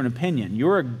have a different opinion.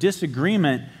 Your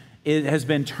disagreement it has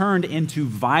been turned into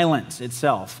violence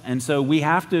itself. And so we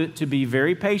have to be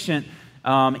very patient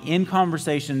in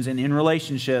conversations and in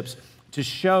relationships to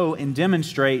show and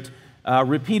demonstrate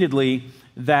repeatedly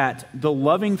that the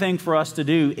loving thing for us to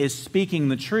do is speaking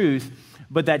the truth,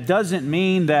 but that doesn't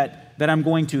mean that I'm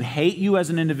going to hate you as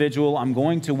an individual, I'm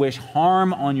going to wish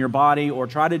harm on your body or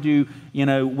try to do,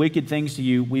 wicked things to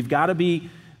you. We've got to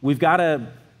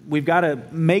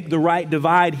make the right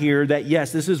divide here that,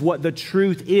 yes, this is what the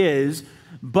truth is,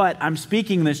 but I'm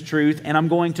speaking this truth and I'm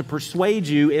going to persuade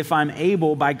you, if I'm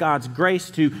able, by God's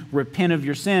grace, to repent of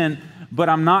your sin, but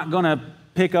I'm not going to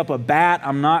pick up a bat.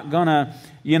 I'm not going to,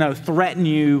 threaten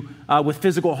you with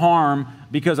physical harm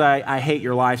because I hate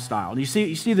your lifestyle. You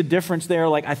see the difference there?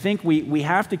 Like, I think we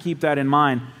have to keep that in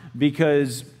mind,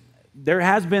 because there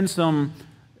has been some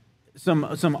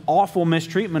awful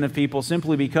mistreatment of people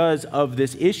simply because of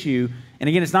this issue. And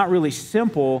again, it's not really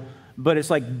simple, but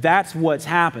it's like that's what's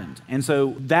happened. And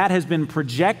so that has been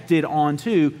projected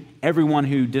onto everyone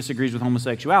who disagrees with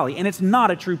homosexuality. And it's not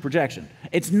a true projection.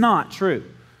 It's not true.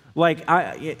 Like,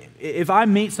 if I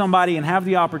meet somebody and have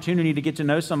the opportunity to get to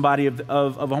know somebody of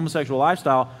a homosexual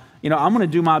lifestyle, I'm going to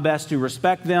do my best to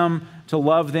respect them, to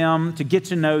love them, to get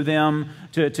to know them,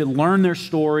 to learn their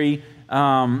story,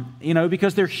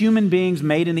 because they're human beings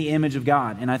made in the image of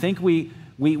God. And I think we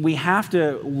have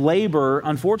to labor,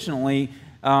 unfortunately,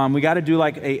 we got to do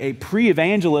like a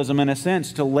pre-evangelism in a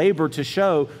sense, to labor to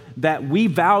show that we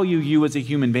value you as a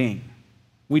human being.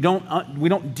 We don't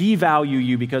devalue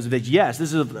you because of this. Yes,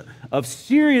 this is of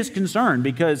serious concern,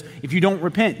 because if you don't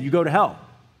repent, you go to hell.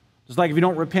 Just like if you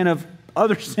don't repent of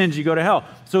other sins, you go to hell.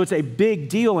 So it's a big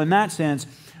deal in that sense,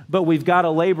 but we've got to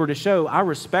labor to show I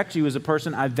respect you as a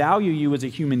person, I value you as a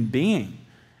human being.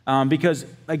 Because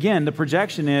again, the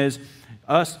projection is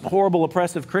us horrible,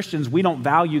 oppressive Christians, we don't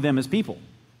value them as people.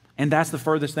 And that's the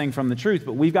furthest thing from the truth.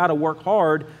 But we've got to work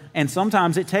hard, and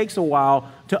sometimes it takes a while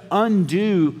to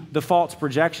undo the false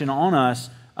projection on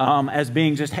us as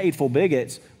being just hateful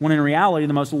bigots, when in reality,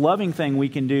 the most loving thing we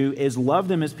can do is love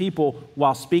them as people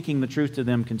while speaking the truth to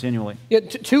them continually. Yeah,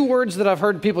 two words that I've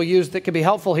heard people use that could be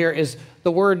helpful here is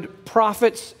the word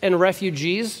prophets and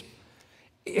refugees.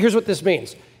 Here's what this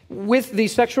means. With the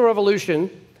sexual revolution,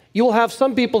 you will have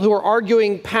some people who are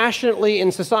arguing passionately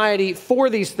in society for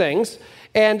these things,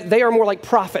 and they are more like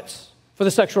prophets for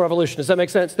the sexual revolution. Does that make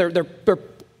sense? They're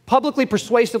publicly,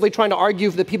 persuasively trying to argue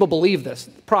that people believe this,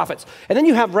 prophets. And then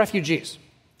you have refugees.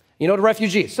 You know what a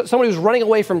refugee is? Somebody who's running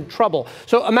away from trouble.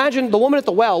 So imagine the woman at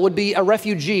the well would be a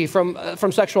refugee from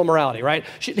sexual immorality, right?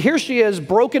 Here she is,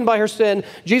 broken by her sin.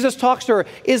 Jesus talks to her.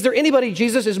 Is there anybody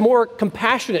Jesus is more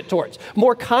compassionate towards,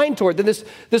 more kind toward than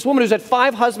this woman who's had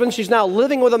 5 husbands? She's now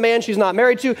living with a man she's not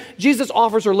married to. Jesus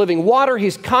offers her living water.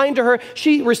 He's kind to her.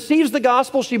 She receives the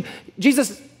gospel.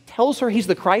 Jesus tells her he's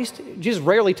the Christ. Jesus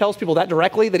rarely tells people that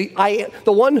directly, that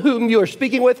the one whom you are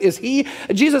speaking with is he.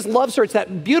 Jesus loves her. It's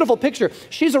that beautiful picture.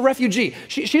 She's a refugee.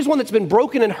 She's one that's been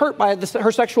broken and hurt by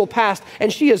her sexual past,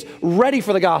 and she is ready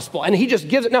for the gospel, and he just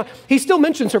gives it. Now, he still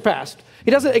mentions her past.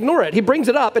 He doesn't ignore it. He brings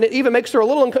it up, and it even makes her a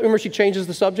little uncomfortable. Remember, she changes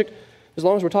the subject. As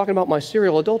long as we're talking about my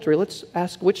serial adultery, let's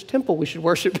ask which temple we should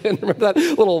worship in. Remember that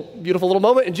beautiful little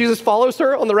moment? And Jesus follows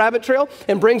her on the rabbit trail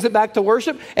and brings it back to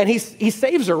worship, and he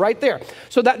saves her right there.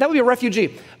 So that would be a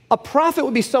refugee. A prophet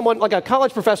would be someone like a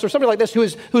college professor, somebody like this,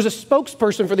 who's a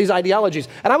spokesperson for these ideologies.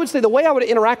 And I would say the way I would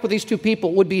interact with these two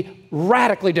people would be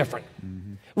radically different.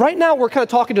 Right now, we're kind of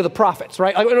talking to the prophets,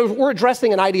 right? We're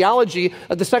addressing an ideology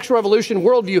of the sexual revolution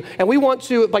worldview, and we want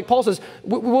to, like Paul says,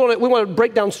 we want to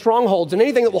break down strongholds and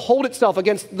anything that will hold itself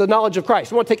against the knowledge of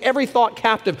Christ. We want to take every thought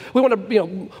captive. We want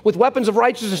to, with weapons of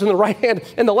righteousness in the right hand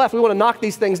and the left, we want to knock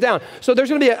these things down. So there's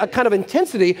going to be a kind of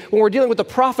intensity when we're dealing with the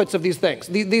prophets of these things.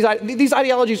 These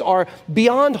ideologies are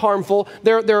beyond harmful.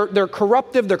 They're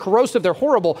corruptive. They're corrosive. They're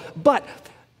horrible. But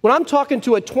when I'm talking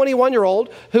to a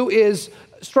 21-year-old who is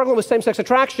struggling with same-sex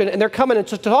attraction, and they're coming in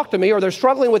to talk to me, or they're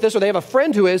struggling with this, or they have a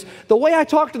friend who is, the way I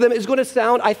talk to them is going to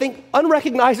sound, I think,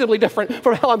 unrecognizably different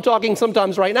from how I'm talking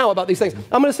sometimes right now about these things.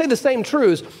 I'm going to say the same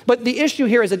truths, but the issue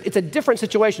here is it's a different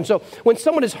situation. So when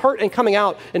someone is hurt and coming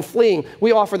out and fleeing,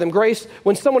 we offer them grace.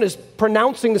 When someone is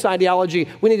pronouncing this ideology,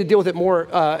 we need to deal with it more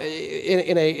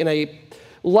in a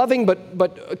loving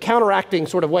but counteracting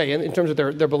sort of way in terms of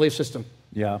their belief system.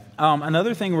 Yeah.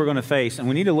 Another thing we're going to face,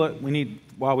 and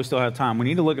while we still have time, we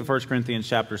need to look at 1 Corinthians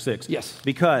chapter 6. Yes.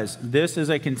 Because this is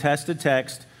a contested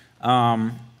text.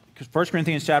 1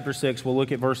 Corinthians chapter 6, we'll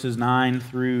look at verses 9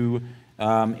 through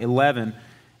 11.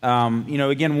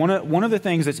 Again, one of the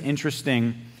things that's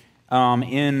interesting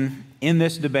in in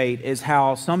this debate is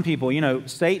how some people,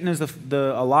 Satan is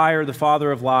a liar, the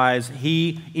father of lies.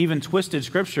 He even twisted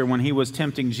Scripture when he was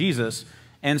tempting Jesus.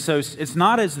 And so it's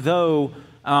not as though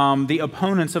the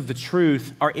opponents of the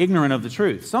truth are ignorant of the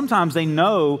truth. Sometimes they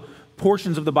know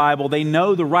portions of the Bible. They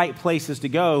know the right places to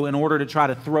go in order to try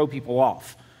to throw people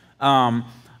off.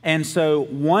 And so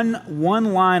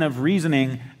one line of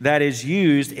reasoning that is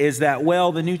used is that,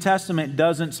 well, the New Testament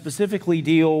doesn't specifically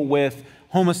deal with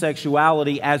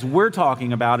homosexuality as we're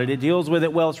talking about it. It deals with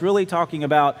it, well, it's really talking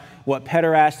about what,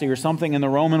 pederasty or something in the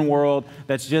Roman world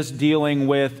that's just dealing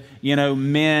with,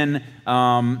 men,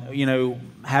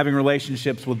 having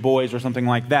relationships with boys or something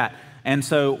like that. And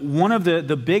so one of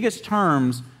the biggest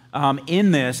terms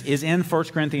in this is in 1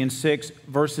 Corinthians 6,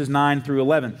 verses 9 through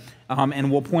 11. And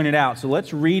we'll point it out. So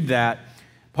let's read that.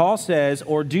 Paul says,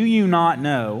 or do you not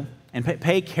know, and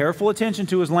pay careful attention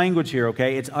to his language here,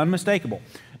 okay? It's unmistakable.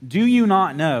 Do you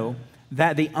not know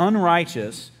that the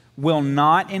unrighteous will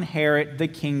not inherit the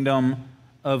kingdom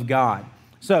of God?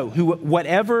 So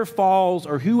whoever falls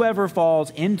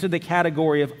into the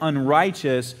category of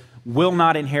unrighteous will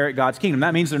not inherit God's kingdom.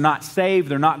 That means they're not saved.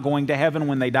 They're not going to heaven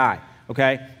when they die.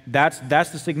 Okay? That's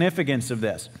the significance of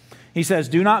this. He says,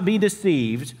 do not be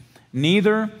deceived.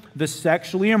 Neither the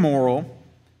sexually immoral,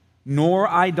 nor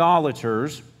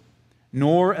idolaters,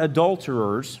 nor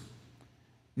adulterers,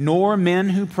 nor men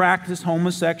who practice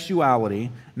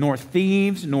homosexuality, nor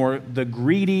thieves, nor the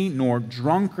greedy, nor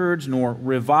drunkards, nor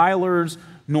revilers,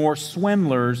 nor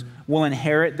swindlers will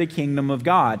inherit the kingdom of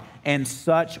God. And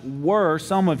such were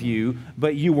some of you,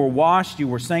 but you were washed, you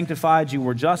were sanctified, you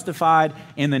were justified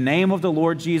in the name of the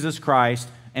Lord Jesus Christ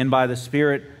and by the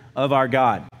Spirit of our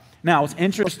God. Now, it's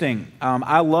interesting.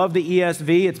 I love the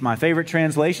ESV. It's my favorite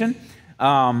translation.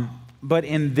 But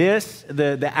in this,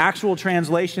 the actual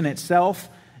translation itself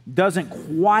doesn't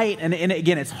quite, and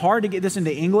again, it's hard to get this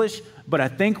into English, but I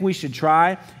think we should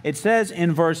try. It says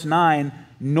in verse 9,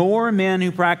 nor men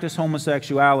who practice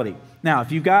homosexuality. Now,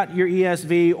 if you've got your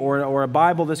ESV or a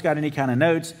Bible that's got any kind of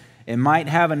notes, it might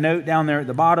have a note down there at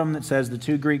the bottom that says the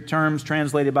two Greek terms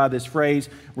translated by this phrase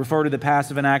refer to the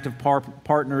passive and active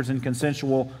partners in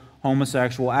consensual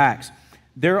homosexual acts.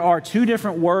 There are two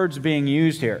different words being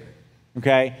used here,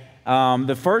 okay?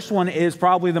 The first one is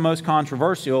probably the most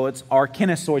controversial. It's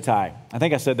arkenesoitai. I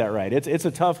think I said that right. It's a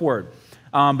tough word.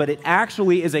 But it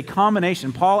actually is a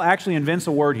combination. Paul actually invents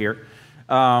a word here.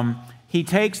 He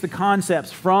takes the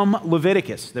concepts from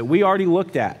Leviticus that we already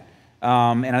looked at.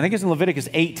 And I think it's in Leviticus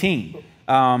 18.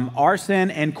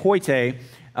 Arsen and koite,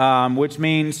 which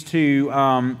means to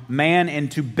man,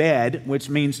 and to bed, which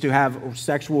means to have a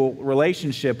sexual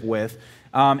relationship with.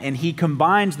 And he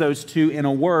combines those two in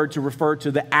a word to refer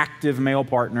to the active male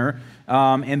partner.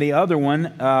 And the other one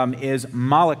is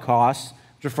malakos,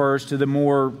 which refers to the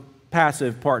more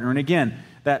passive partner. And again,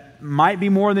 that might be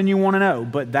more than you want to know,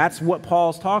 but that's what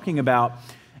Paul's talking about.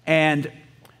 And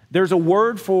there's a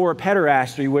word for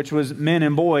pederasty, which was men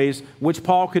and boys, which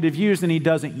Paul could have used, and he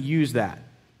doesn't use that.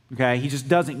 Okay, he just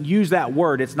doesn't use that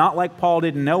word. It's not like Paul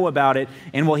didn't know about it,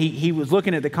 and well, he was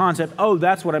looking at the concept, oh,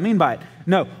 that's what I mean by it.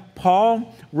 No,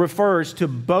 Paul refers to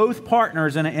both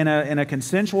partners in a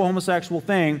consensual homosexual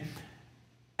thing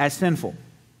as sinful.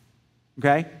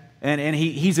 Okay? And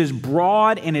he's as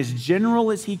broad and as general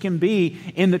as he can be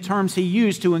in the terms he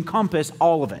used to encompass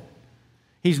all of it.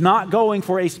 He's not going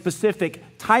for a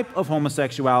specific type of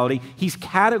homosexuality. He's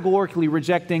categorically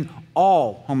rejecting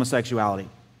all homosexuality.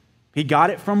 He got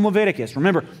it from Leviticus.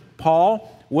 Remember,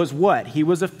 Paul was what? He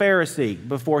was a Pharisee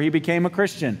before he became a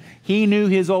Christian. He knew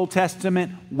his Old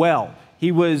Testament well.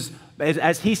 He was,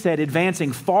 as he said,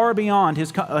 advancing far beyond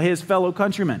his fellow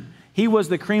countrymen. He was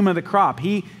the cream of the crop.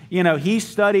 He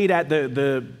studied at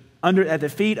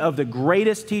the feet of the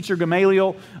greatest teacher,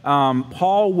 Gamaliel.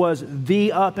 Paul was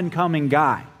the up-and-coming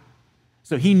guy.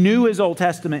 So he knew his Old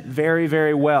Testament very,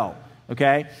 very well.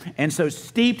 Okay? And so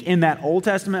steeped in that Old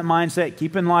Testament mindset,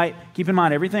 keep in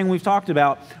mind everything we've talked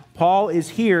about, Paul is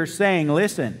here saying,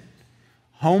 listen,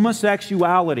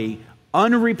 homosexuality,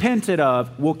 unrepented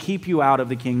of, will keep you out of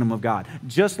the kingdom of God.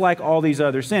 Just like all these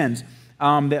other sins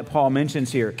that Paul mentions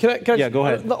here. Can I go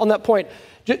ahead. On that point,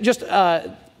 just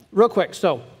real quick.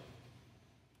 So,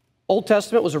 Old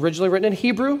Testament was originally written in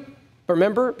Hebrew.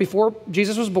 Remember, before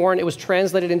Jesus was born, it was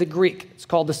translated into Greek. It's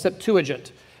called the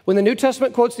Septuagint. When the New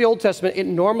Testament quotes the Old Testament, it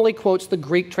normally quotes the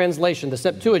Greek translation, the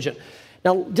Septuagint.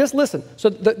 Now, just listen. So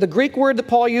the Greek word that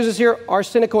Paul uses here,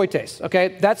 arsenokoites,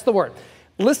 okay? That's the word.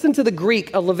 Listen to the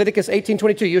Greek of Leviticus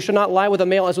 18:22. You shall not lie with a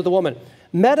male as with a woman.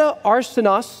 Meta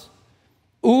arsenos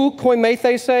ou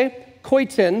koimethese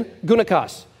koitin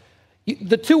gunakas.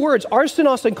 The two words,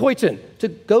 arsenos and koitin, to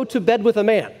go to bed with a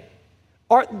man,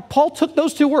 Paul took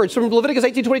those two words from Leviticus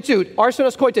 18:22,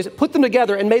 arsenos koites, put them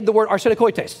together and made the word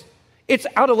arsenokoites. It's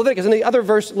out of Leviticus. And the other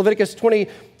verse, Leviticus 20,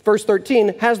 verse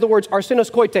 13, has the words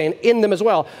arsenos koitein in them as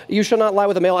well. You shall not lie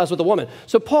with a male as with a woman.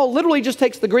 So Paul literally just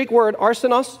takes the Greek word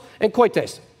arsenos and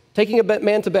koites, taking a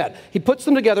man to bed. He puts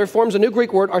them together, forms a new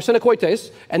Greek word,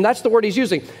 arsenokoites, and that's the word he's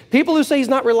using. People who say he's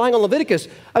not relying on Leviticus,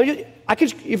 I mean,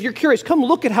 if you're curious, come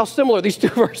look at how similar these two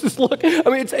verses look. I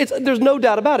mean, there's no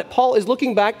doubt about it. Paul is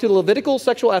looking back to the Levitical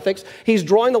sexual ethics. He's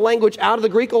drawing the language out of the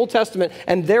Greek Old Testament,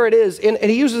 and there it is. And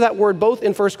he uses that word both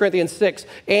in 1 Corinthians 6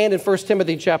 and in 1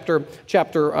 Timothy chapter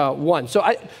 1. So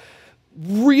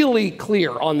really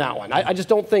clear on that one. I just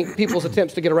don't think people's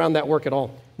attempts to get around that work at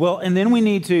all. Well, and then we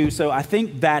need to, so I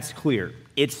think that's clear.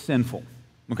 It's sinful,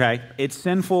 okay? It's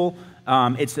sinful.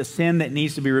 It's a sin that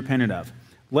needs to be repented of.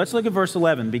 Let's look at verse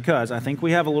 11 because I think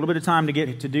we have a little bit of time to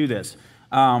get to do this.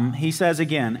 He says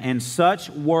again, and such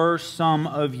were some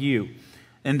of you.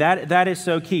 And that is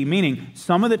so key, meaning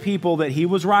some of the people that he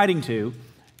was writing to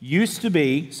used to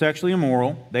be sexually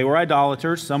immoral. They were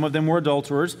idolaters. Some of them were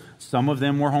adulterers. Some of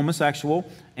them were homosexual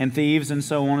and thieves and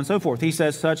so on and so forth. He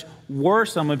says, such were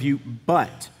some of you,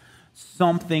 but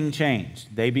something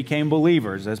changed. They became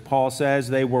believers. As Paul says,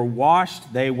 they were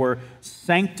washed, they were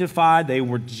sanctified, they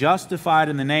were justified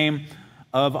in the name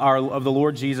of the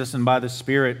Lord Jesus and by the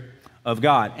Spirit of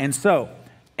God. And so,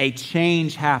 a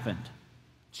change happened.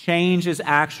 Change is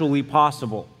actually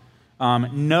possible.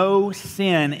 No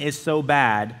sin is so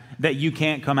bad that you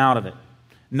can't come out of it.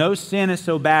 No sin is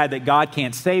so bad that God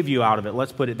can't save you out of it.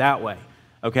 Let's put it that way.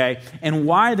 Okay? And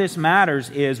why this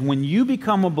matters is when you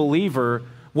become a believer,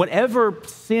 whatever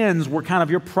sins were kind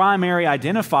of your primary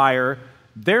identifier,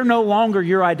 they're no longer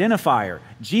your identifier.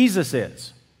 Jesus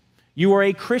is. You are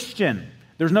a Christian.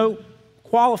 There's no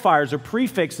qualifiers or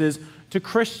prefixes to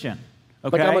Christian.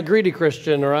 Okay? Like I'm a greedy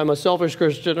Christian, or I'm a selfish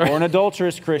Christian. Or an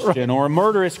adulterous Christian, or a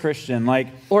murderous Christian.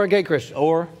 Or a gay Christian.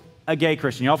 Or a gay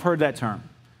Christian. Y'all have heard that term.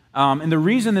 And the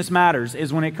reason this matters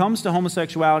is when it comes to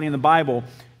homosexuality in the Bible,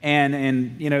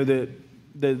 and you know,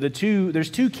 there's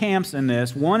two camps in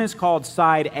this. One is called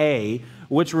Side A,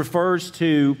 which refers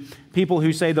to people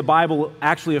who say the Bible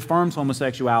actually affirms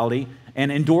homosexuality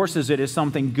and endorses it as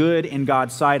something good in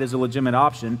God's sight as a legitimate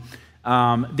option.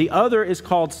 The other is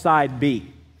called Side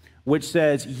B, which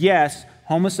says, yes,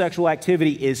 homosexual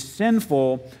activity is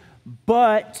sinful,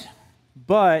 but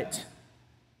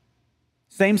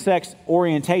same-sex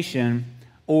orientation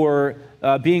or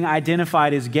being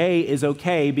identified as gay is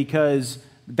okay because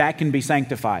that can be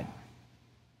sanctified.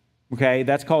 Okay,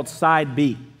 that's called Side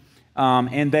B.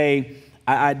 And they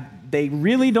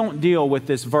really don't deal with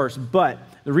this verse, but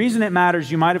the reason it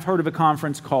matters, you might have heard of a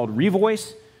conference called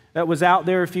Revoice that was out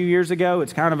there a few years ago.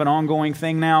 It's kind of an ongoing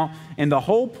thing now. And the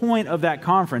whole point of that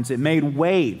conference, it made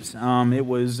waves. There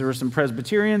were some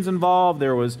Presbyterians involved.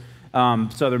 There was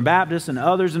Southern Baptists and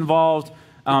others involved.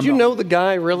 Did you know the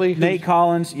guy really? Nate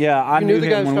Collins. Yeah, I knew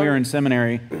him when we were in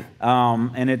seminary.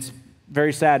 And it's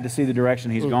very sad to see the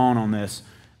direction he's gone on this.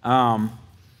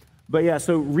 But yeah,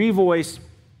 so Revoice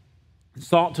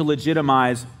sought to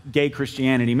legitimize gay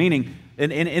Christianity, meaning,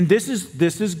 and this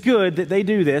is good that they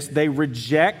do this, they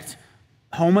reject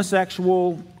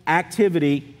homosexual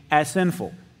activity as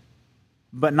sinful,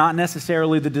 but not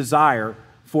necessarily the desire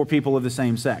for people of the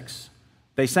same sex.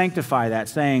 They sanctify that,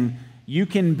 saying you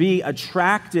can be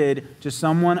attracted to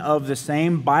someone of the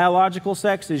same biological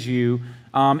sex as you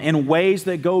in ways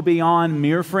that go beyond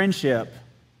mere friendship.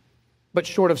 But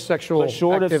short of sexual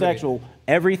activity.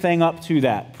 Everything up to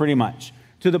that, pretty much.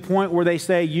 To the point where they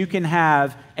say you can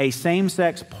have a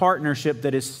same-sex partnership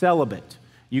that is celibate.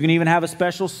 You can even have a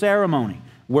special ceremony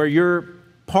where you're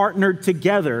partnered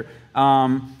together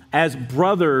as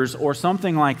brothers or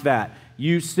something like that.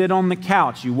 You sit on the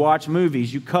couch, you watch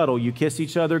movies, you cuddle, you kiss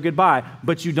each other goodbye,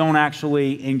 but you don't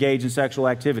actually engage in sexual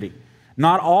activity.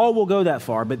 Not all will go that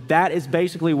far, but that is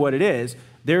basically what it is.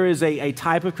 There is a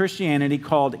type of Christianity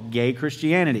called gay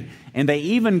Christianity. And they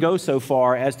even go so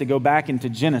far as to go back into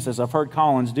Genesis. I've heard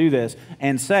Collins do this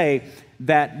and say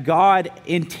that God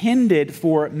intended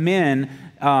for men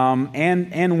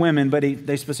and women, but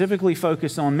they specifically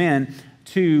focus on men,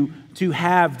 to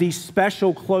have these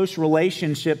special close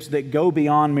relationships that go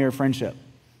beyond mere friendship.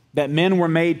 That men were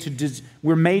made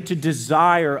to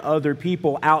desire other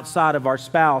people outside of our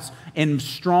spouse in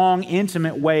strong,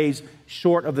 intimate ways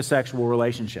short of the sexual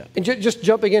relationship. And just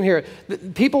jumping in here,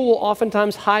 people will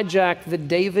oftentimes hijack the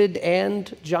David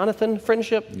and Jonathan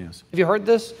friendship. Yes. Have you heard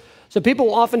this? So people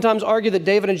will oftentimes argue that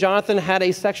David and Jonathan had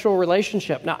a sexual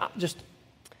relationship. Now,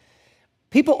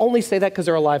 people only say that because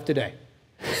they're alive today.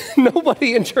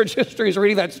 Nobody in church history is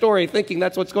reading that story thinking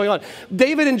that's what's going on.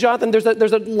 David and Jonathan, there's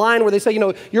a line where they say,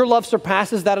 your love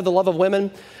surpasses that of the love of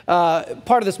women. Part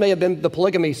of this may have been the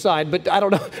polygamy side, but I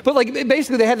don't know. But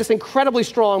basically they had this incredibly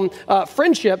strong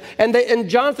friendship, and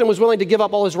Jonathan was willing to give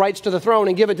up all his rights to the throne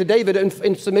and give it to David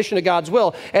in submission to God's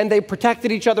will. And they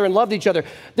protected each other and loved each other.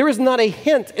 There is not a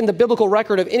hint in the biblical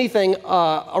record of anything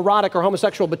erotic or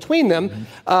homosexual between them.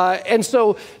 And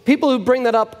so people who bring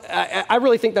that up, I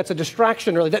really think that's a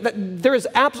distraction, really. There is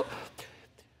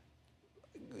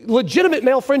legitimate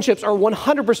male friendships are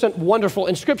 100% wonderful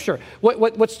in Scripture.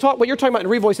 What you're talking about in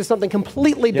Revoice is something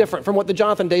completely different from what the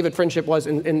Jonathan-David friendship was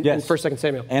in 1st, 2nd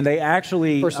Samuel. And they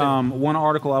actually, one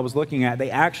article I was looking at,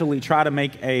 they actually try to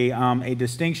make a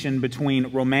distinction between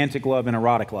romantic love and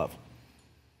erotic love.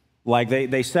 Like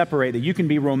they separate that you can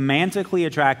be romantically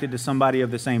attracted to somebody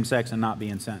of the same sex and not be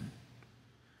in sin.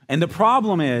 And the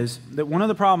problem is, that one of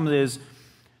the problems is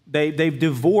they've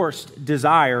divorced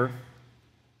desire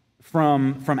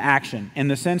from action, in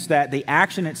the sense that the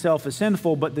action itself is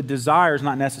sinful, but the desire is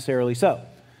not necessarily so.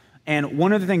 And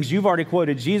one of the things you've already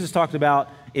quoted, Jesus talked about,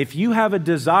 if you have a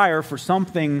desire for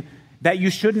something that you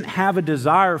shouldn't have a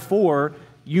desire for,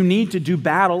 you need to do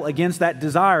battle against that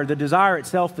desire. The desire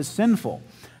itself is sinful.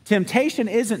 Temptation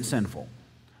isn't sinful,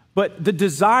 but the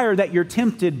desire that you're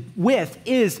tempted with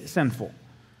is sinful.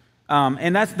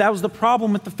 And that was the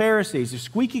problem with the Pharisees. They're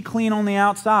squeaky clean on the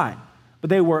outside, but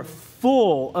they were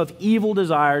full of evil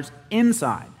desires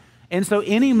inside. And so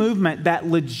any movement that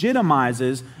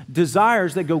legitimizes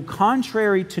desires that go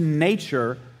contrary to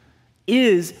nature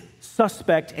is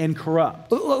suspect and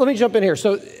corrupt. Let me jump in here.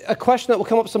 So a question that will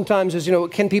come up sometimes is,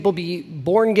 can people be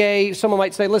born gay? Someone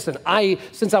might say, listen,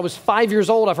 since I was 5 years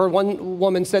old, I've heard one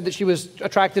woman said that she was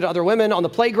attracted to other women on the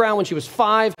playground when she was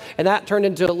 5, and that turned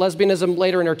into lesbianism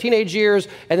later in her teenage years,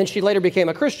 and then she later became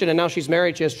a Christian, and now she's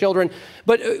married, she has children.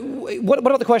 But what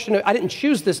about the question of, I didn't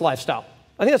choose this lifestyle?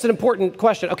 I think that's an important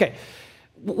question. Okay,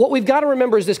 what we've got to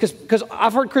remember is this, because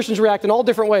I've heard Christians react in all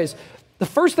different ways. The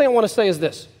first thing I want to say is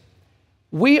this.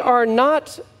 We are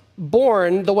not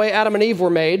born the way Adam and Eve were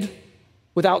made,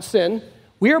 without sin.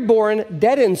 We are born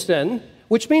dead in sin,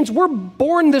 which means we're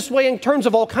born this way in terms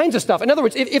of all kinds of stuff. In other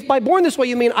words, if by born this way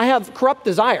you mean I have corrupt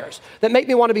desires that make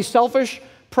me want to be selfish,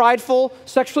 prideful,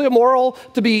 sexually immoral,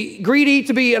 to be greedy,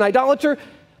 to be an idolater,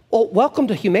 well, welcome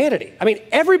to humanity. I mean,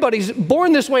 everybody's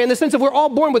born this way in the sense that we're all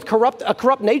born with a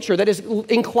corrupt nature that is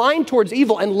inclined towards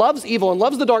evil and loves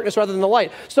the darkness rather than the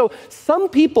light. So some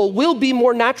people will be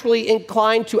more naturally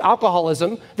inclined to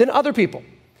alcoholism than other people.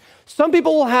 Some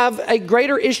people will have a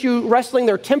greater issue wrestling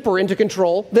their temper into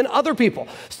control than other people.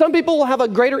 Some people will have a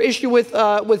greater issue with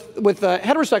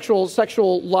heterosexual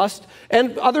sexual lust,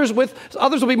 and others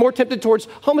will be more tempted towards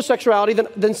homosexuality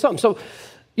than some. So,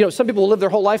 some people will live their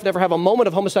whole life, never have a moment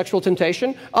of homosexual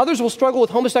temptation. Others will struggle with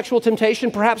homosexual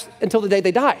temptation perhaps until the day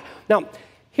they die. Now,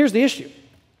 here's the issue.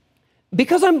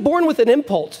 Because I'm born with an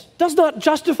impulse does not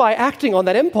justify acting on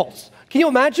that impulse. Can you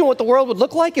imagine what the world would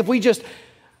look like if we just,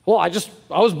 I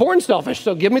was born selfish,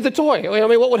 so give me the toy. I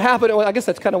mean, what would happen? Well, I guess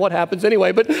that's kind of what happens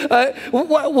anyway, but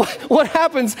what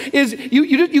happens is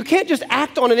you can't just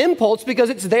act on an impulse because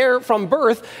it's there from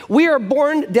birth. We are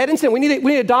born dead in sin. We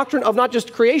need a doctrine of not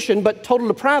just creation, but total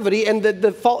depravity and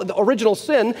the original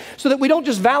sin, so that we don't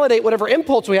just validate whatever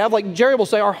impulse we have. Like Jerry will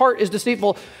say, our heart is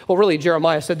deceitful. Well, really,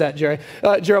 Jeremiah said that,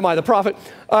 Jeremiah the prophet.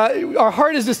 Our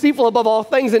heart is deceitful above all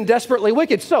things and desperately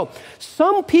wicked. So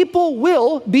some people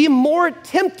will be more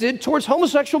tempted towards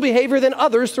homosexual behavior than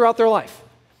others throughout their life.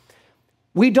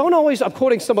 We don't always, I'm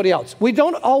quoting somebody else, we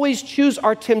don't always choose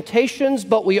our temptations,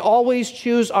 but we always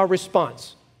choose our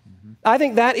response. I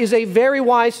think that is a very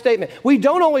wise statement. We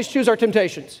don't always choose our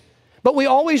temptations, but we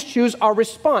always choose our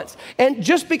response. And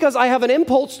just because I have an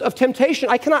impulse of temptation,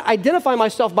 I cannot identify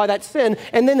myself by that sin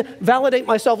and then validate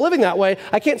myself living that way.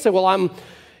 I can't say, well, I'm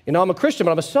a Christian,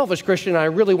 but I'm a selfish Christian, and I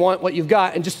really want what you've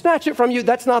got, and just snatch it from you.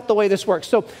 That's not the way this works.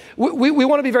 So we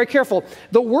want to be very careful.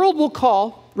 The world will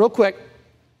call, real quick,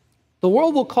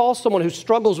 someone who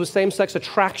struggles with same-sex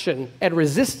attraction and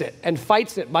resists it and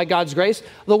fights it by God's grace,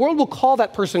 the world will call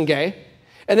that person gay,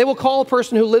 and they will call a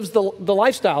person who lives the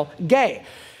lifestyle gay.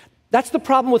 That's the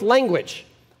problem with language.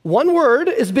 One word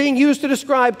is being used to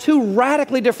describe two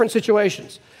radically different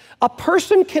situations. A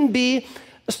person can be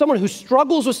someone who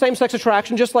struggles with same-sex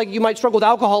attraction, just like you might struggle with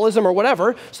alcoholism or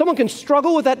whatever. Someone can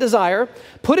struggle with that desire,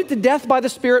 put it to death by the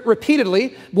Spirit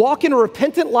repeatedly, walk in a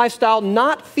repentant lifestyle,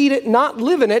 not feed it, not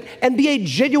live in it, and be a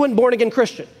genuine born-again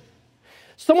Christian.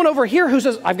 Someone over here who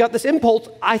says, I've got this impulse,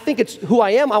 I think it's who I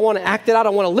am, I want to act it out,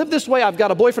 I want to live this way, I've got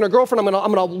a boyfriend or girlfriend, I'm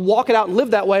going to walk it out and live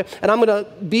that way, and I'm going to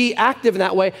be active in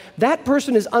that way. That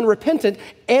person is unrepentant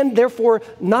and therefore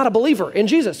not a believer in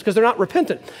Jesus because they're not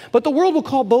repentant. But the world will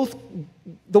call both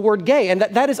the word gay, and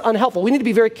that is unhelpful. We need to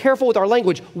be very careful with our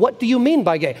language. What do you mean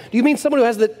by gay? Do you mean someone who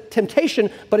has the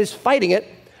temptation but is fighting it?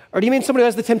 Or do you mean someone who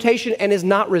has the temptation and is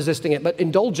not resisting it but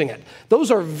indulging it? Those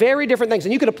are very different things,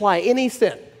 and you could apply any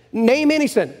sin. Name any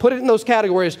sin, put it in those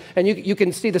categories, and you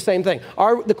can see the same thing.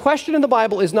 The question in the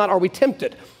Bible is not, are we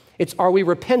tempted? It's, are we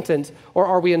repentant, or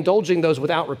are we indulging those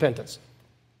without repentance?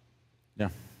 Yeah.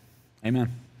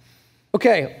 Amen.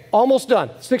 Okay, almost done.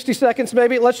 60 seconds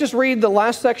maybe. Let's just read the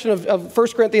last section of 1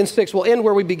 Corinthians 6. We'll end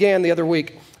where we began the other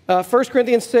week. 1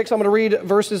 Corinthians 6, I'm going to read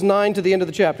verses 9 to the end of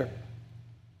the chapter.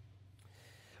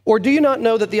 Or do you not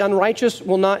know that the unrighteous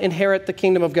will not inherit the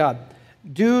kingdom of God?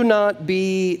 Do not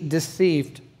be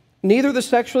deceived. Neither the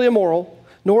sexually immoral,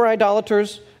 nor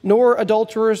idolaters, nor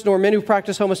adulterers, nor men who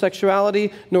practice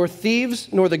homosexuality, nor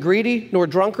thieves, nor the greedy, nor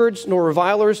drunkards, nor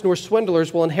revilers, nor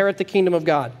swindlers will inherit the kingdom of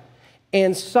God.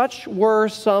 And such were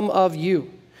some of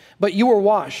you. But you were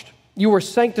washed, you were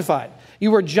sanctified, you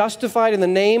were justified in the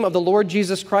name of the Lord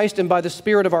Jesus Christ and by the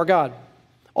Spirit of our God.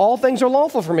 All things are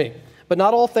lawful for me, but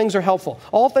not all things are helpful.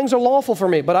 All things are lawful for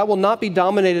me, but I will not be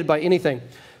dominated by anything.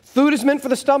 Food is meant for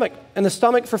the stomach, and the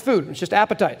stomach for food. It's just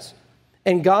appetites.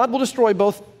 And God will destroy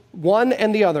both one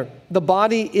and the other. The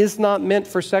body is not meant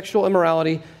for sexual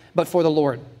immorality, but for the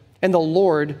Lord, and the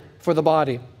Lord for the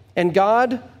body. And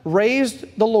God raised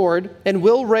the Lord and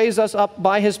will raise us up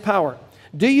by his power.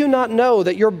 Do you not know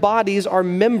that your bodies are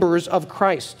members of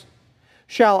Christ?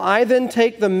 Shall I then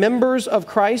take the members of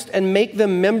Christ and make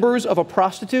them members of a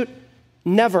prostitute?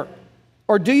 Never.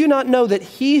 Or do you not know that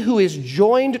he who is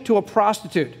joined to a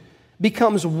prostitute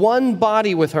becomes one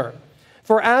body with her?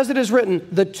 For as it is written,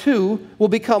 the two will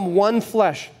become one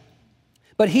flesh.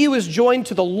 But he who is joined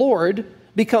to the Lord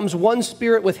becomes one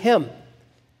spirit with him.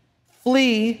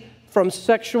 Flee from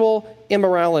sexual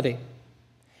immorality.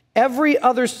 Every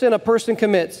other sin a person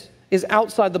commits is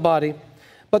outside the body,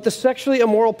 but the sexually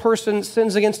immoral person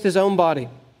sins against his own body.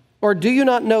 Or do you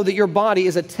not know that your body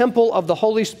is a temple of the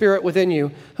Holy Spirit within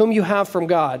you, whom you have from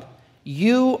God?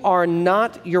 You are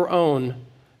not your own,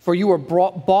 for you were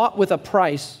bought with a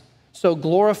price, so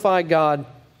glorify God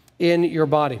in your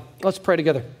body. Let's pray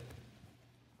together.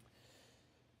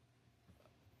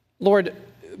 Lord,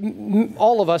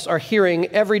 all of us are hearing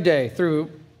every day through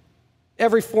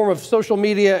every form of social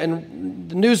media and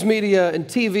the news media and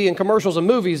TV and commercials and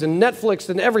movies and Netflix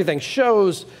and everything,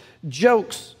 shows,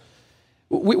 jokes.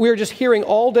 We're just hearing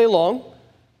all day long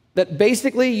that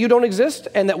basically you don't exist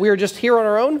and that we're just here on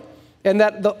our own, and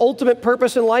that the ultimate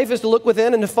purpose in life is to look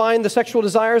within and to find the sexual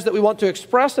desires that we want to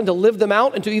express and to live them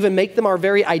out and to even make them our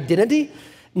very identity,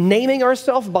 naming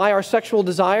ourselves by our sexual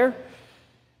desire,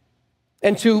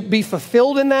 and to be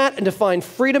fulfilled in that and to find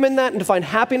freedom in that and to find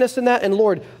happiness in that. And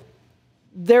Lord,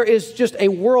 there is just a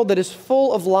world that is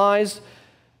full of lies.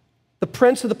 The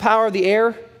prince of the power of the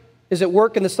air is at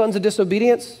work in the sons of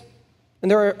disobedience. And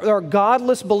there are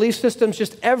godless belief systems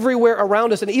just everywhere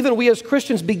around us. And even we as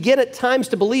Christians begin at times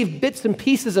to believe bits and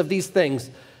pieces of these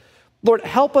things. Lord,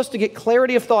 help us to get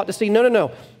clarity of thought to see,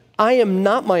 no. I am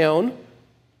not my own.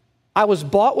 I was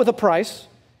bought with a price,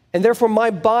 and therefore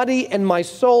my body and my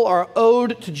soul are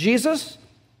owed to Jesus.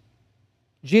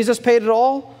 Jesus paid it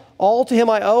all. All to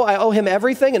him I owe. I owe him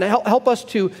everything. And help us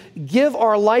to give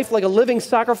our life like a living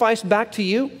sacrifice back to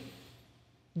you.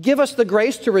 Give us the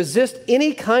grace to resist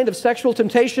any kind of sexual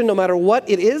temptation, no matter what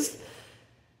it is.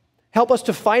 Help us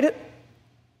to fight it.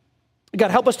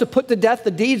 God, help us to put to death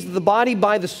the deeds of the body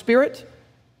by the Spirit.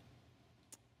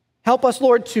 Help us,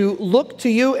 Lord, to look to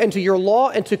you and to your law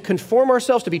and to conform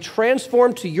ourselves, to be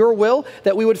transformed to your will,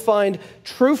 that we would find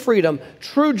true freedom,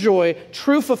 true joy,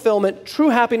 true fulfillment, true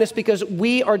happiness, because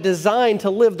we are designed to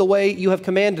live the way you have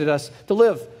commanded us to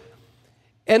live.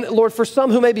 And Lord, for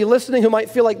some who may be listening, who might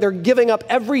feel like they're giving up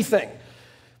everything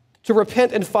to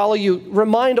repent and follow you,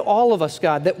 remind all of us,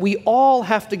 God, that we all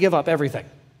have to give up everything.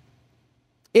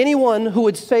 Anyone who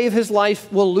would save his life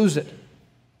will lose it.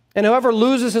 And whoever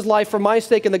loses his life for my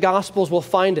sake in the Gospels will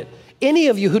find it. Any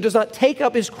of you who does not take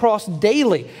up his cross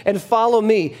daily and follow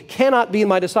me cannot be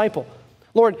my disciple.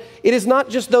 Lord, it is not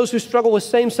just those who struggle with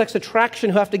same-sex attraction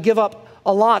who have to give up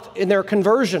a lot in their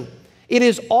conversion. It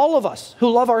is all of us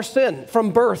who love our sin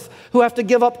from birth who have to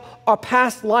give up our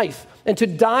past life and to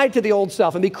die to the old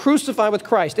self and be crucified with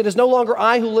Christ. It is no longer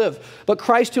I who live, but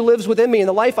Christ who lives within me. And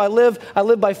the life I live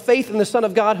by faith in the Son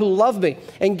of God who loved me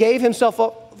and gave himself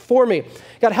up for me.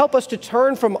 God, help us to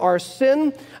turn from our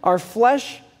sin, our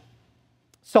flesh,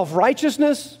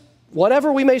 self-righteousness,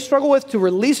 whatever we may struggle with, to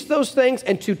release those things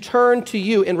and to turn to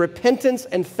you in repentance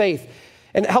and faith.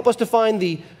 And help us to find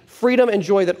the freedom and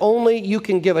joy that only you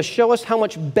can give us. Show us how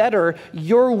much better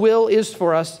your will is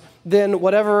for us than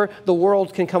whatever the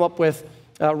world can come up with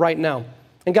right now.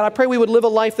 And God, I pray we would live a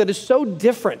life that is so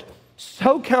different,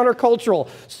 so countercultural,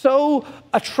 so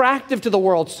attractive to the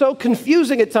world, so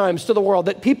confusing at times to the world,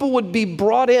 that people would be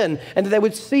brought in and that they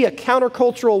would see a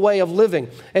countercultural way of living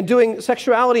and doing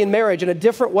sexuality and marriage in a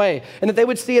different way, and that they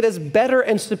would see it as better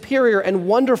and superior and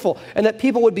wonderful, and that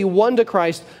people would be won to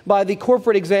Christ by the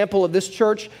corporate example of this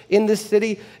church in this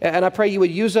city. And I pray you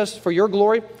would use us for your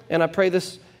glory, and I pray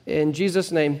this in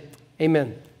Jesus' name,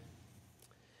 amen.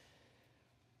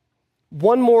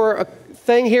 One more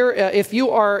thing here. If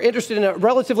you are interested in a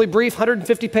relatively brief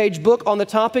 150-page book on the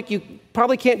topic, you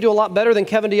probably can't do a lot better than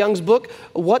Kevin DeYoung's book,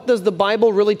 What Does the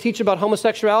Bible Really Teach About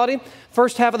Homosexuality?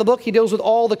 First half of the book, he deals with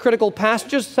all the critical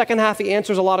passages. Second half, he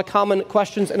answers a lot of common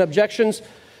questions and objections.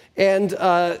 And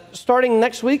starting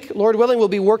next week, Lord willing, we'll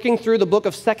be working through the book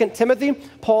of 2 Timothy,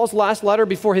 Paul's last letter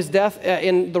before his death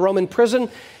in the Roman prison.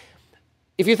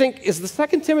 If you think, is the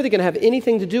 2 Timothy going to have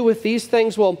anything to do with these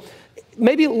things? Well,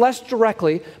 maybe less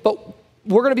directly, but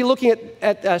we're going to be looking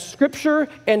at Scripture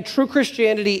and true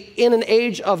Christianity in an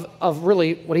age of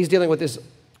really what he's dealing with is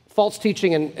false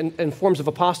teaching and forms of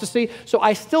apostasy. So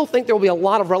I still think there will be a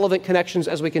lot of relevant connections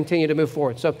as we continue to move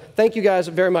forward. So thank you guys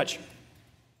very much.